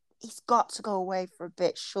he's got to go away for a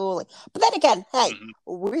bit, surely. But then again, hey,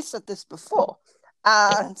 we said this before,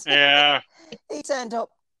 and he turned up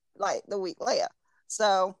the week later.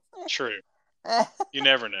 So true. You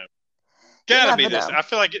never know. Gotta be this. know. I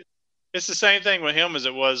feel like it's the same thing with him as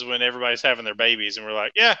it was when everybody's having their babies, and we're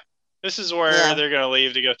like, yeah, this is where they're going to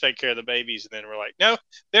leave to go take care of the babies, and then we're like, no,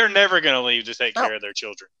 they're never going to leave to take care of their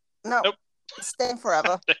children. Nope. Staying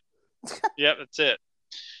forever. Yep, that's it.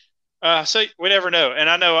 So we never know. And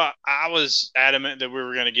I know I was adamant that we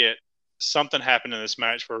were going to get something happen in this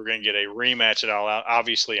match where we're going to get a rematch at All Out.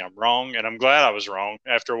 Obviously, I'm wrong, and I'm glad I was wrong.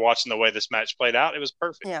 After watching the way this match played out, it was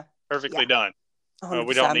perfect. Yeah. Perfectly done.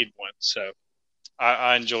 We don't need one. So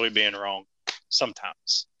I enjoy being wrong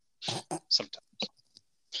sometimes.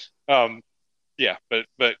 Yeah,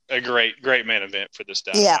 but a great main event for this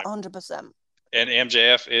Dynamite. Yeah, 100%. And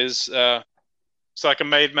MJF is it's like a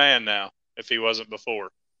made man now. If he wasn't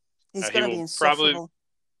before, he's going to be insufferable.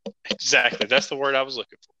 Exactly, that's the word I was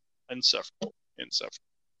looking for. Insufferable.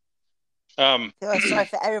 Sorry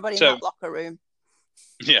for everybody in that locker room.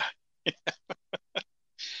 Yeah.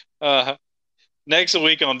 Next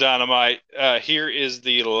week on Dynamite, here is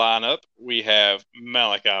the lineup. We have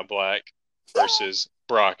Malachi Black versus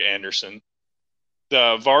Brock Anderson.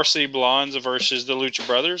 The Varsity Blondes versus the Lucha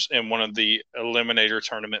Brothers in one of the Eliminator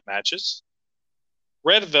Tournament matches.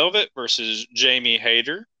 Red Velvet versus Jamie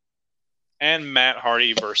Hayter. And Matt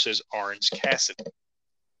Hardy versus Orange Cassidy.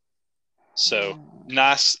 So,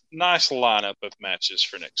 nice lineup of matches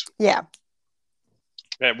for next week. Yeah.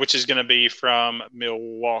 Which is going to be from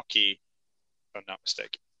Milwaukee, if I'm not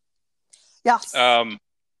mistaken. Yes.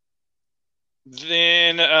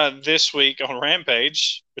 Then this week on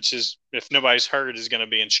Rampage, which is, if nobody's heard, is going to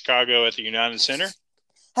be in Chicago at the United Center.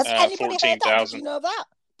 Has anybody heard that?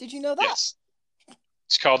 Did you know that? Yes.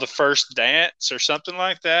 It's called The First Dance or something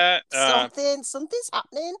like that. Something's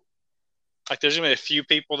happening. Like there's going to be a few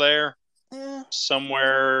people there. Yeah.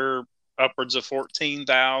 Somewhere upwards of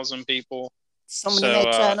 14,000 people. Somebody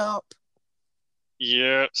may turn up.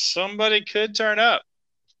 Yeah, somebody could turn up.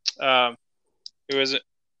 Who is it?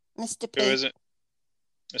 Mr. P. Who is it?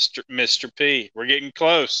 Mr. P. We're getting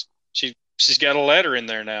close. She's got a letter in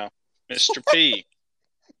there now. Mr. P.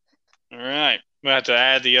 All right. We'll have to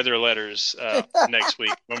add the other letters next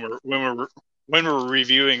week when we're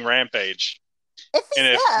reviewing Rampage. If he's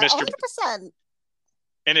there, 100%.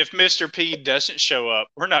 And if Mr. P doesn't show up,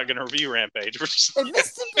 we're not going to review Rampage. If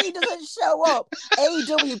Mr. P doesn't show up,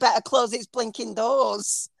 AEW better close its blinking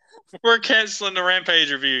doors. We're canceling the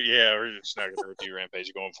Rampage review. Yeah, we're just not going to review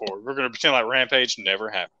Rampage going forward. We're going to pretend like Rampage never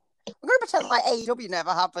happened. We're going to pretend like AEW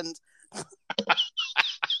never happened.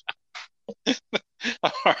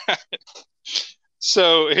 All right.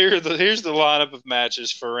 So here's the lineup of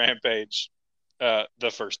matches for Rampage.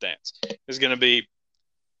 The First Dance is going to be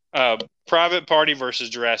Private Party versus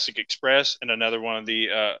Jurassic Express in another one of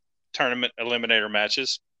the tournament eliminator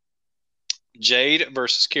matches. Jade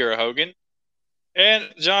versus Kira Hogan.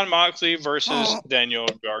 And Jon Moxley versus Daniel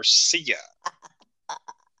Garcia.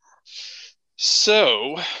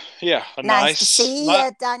 So, yeah, nice to see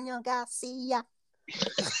you, Daniel Garcia.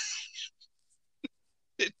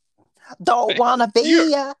 Don't want to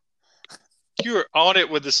be ya. You were on it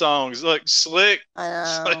with the songs. Look, Slick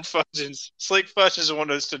Fudgens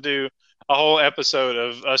wanted us to do a whole episode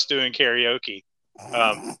of us doing karaoke.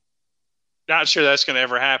 Not sure that's going to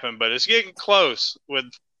ever happen, but it's getting close with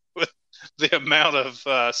the amount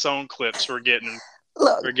of song clips we're getting.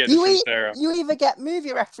 Look, from Sarah. You either get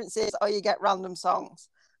movie references or you get random songs.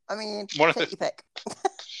 I mean, take your pick.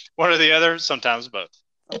 One or the other, sometimes both.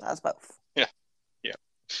 Sometimes both. Yeah.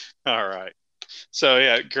 All right. So,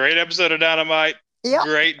 yeah, great episode of Dynamite. Yep.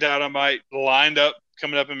 Great Dynamite lined up,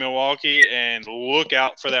 coming up in Milwaukee, and look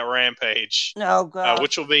out for that Rampage. Oh, God.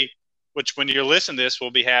 Which when you're listening to this,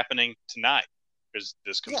 will be happening tonight, because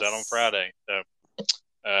this comes out on Friday. So,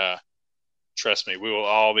 trust me, we will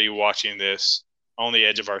all be watching this on the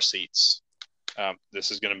edge of our seats.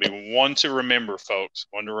 This is going to be one to remember, folks.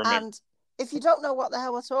 One to remember. And if you don't know what the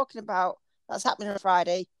hell we're talking about, that's happening on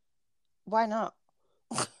Friday. Why not?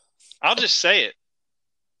 I'll just say it.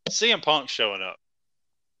 CM Punk showing up.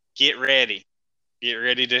 Get ready. Get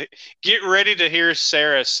ready to hear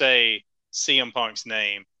Sarah say CM Punk's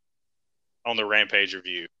name on the Rampage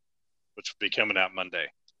review, which will be coming out Monday.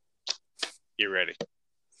 Get ready.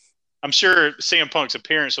 I'm sure CM Punk's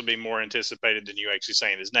appearance will be more anticipated than you actually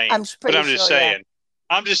saying his name. I'm just saying.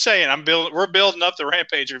 We're building up the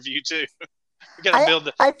Rampage review too. We gotta build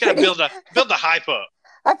the hype up.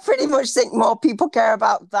 I pretty much think more people care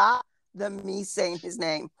about that than me saying his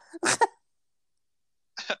name.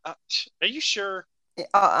 Are you sure?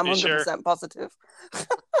 I'm 100% positive.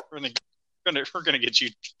 We're gonna get you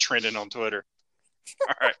trending on Twitter.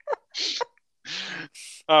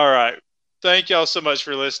 All right. Thank y'all so much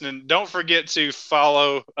for listening. Don't forget to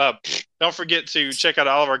follow up. Don't forget to check out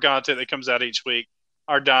all of our content that comes out each week.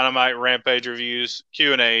 Our Dynamite Rampage reviews,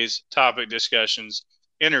 Q&As, topic discussions,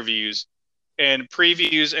 interviews, and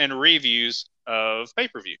previews and reviews of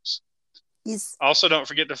pay-per-views. Yes. Also, don't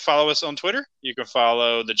forget to follow us on Twitter. You can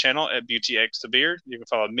follow the channel at BeautyXTheBeard. You can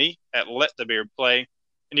follow me at LetTheBeardPlay.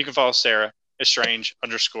 And you can follow Sarah at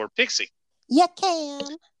Strange_Pixie. You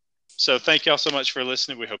can. So thank y'all so much for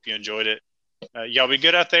listening. We hope you enjoyed it. Y'all be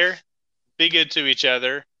good out there. Be good to each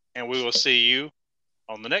other. And we will see you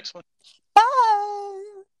on the next one. Bye.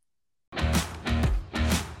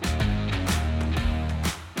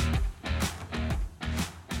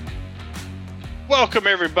 Welcome,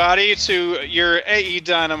 everybody, to your AE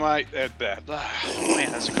Dynamite. Man,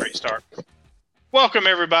 that's a great start. Welcome,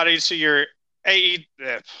 everybody, to your AE.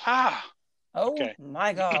 Oh, okay.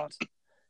 my God.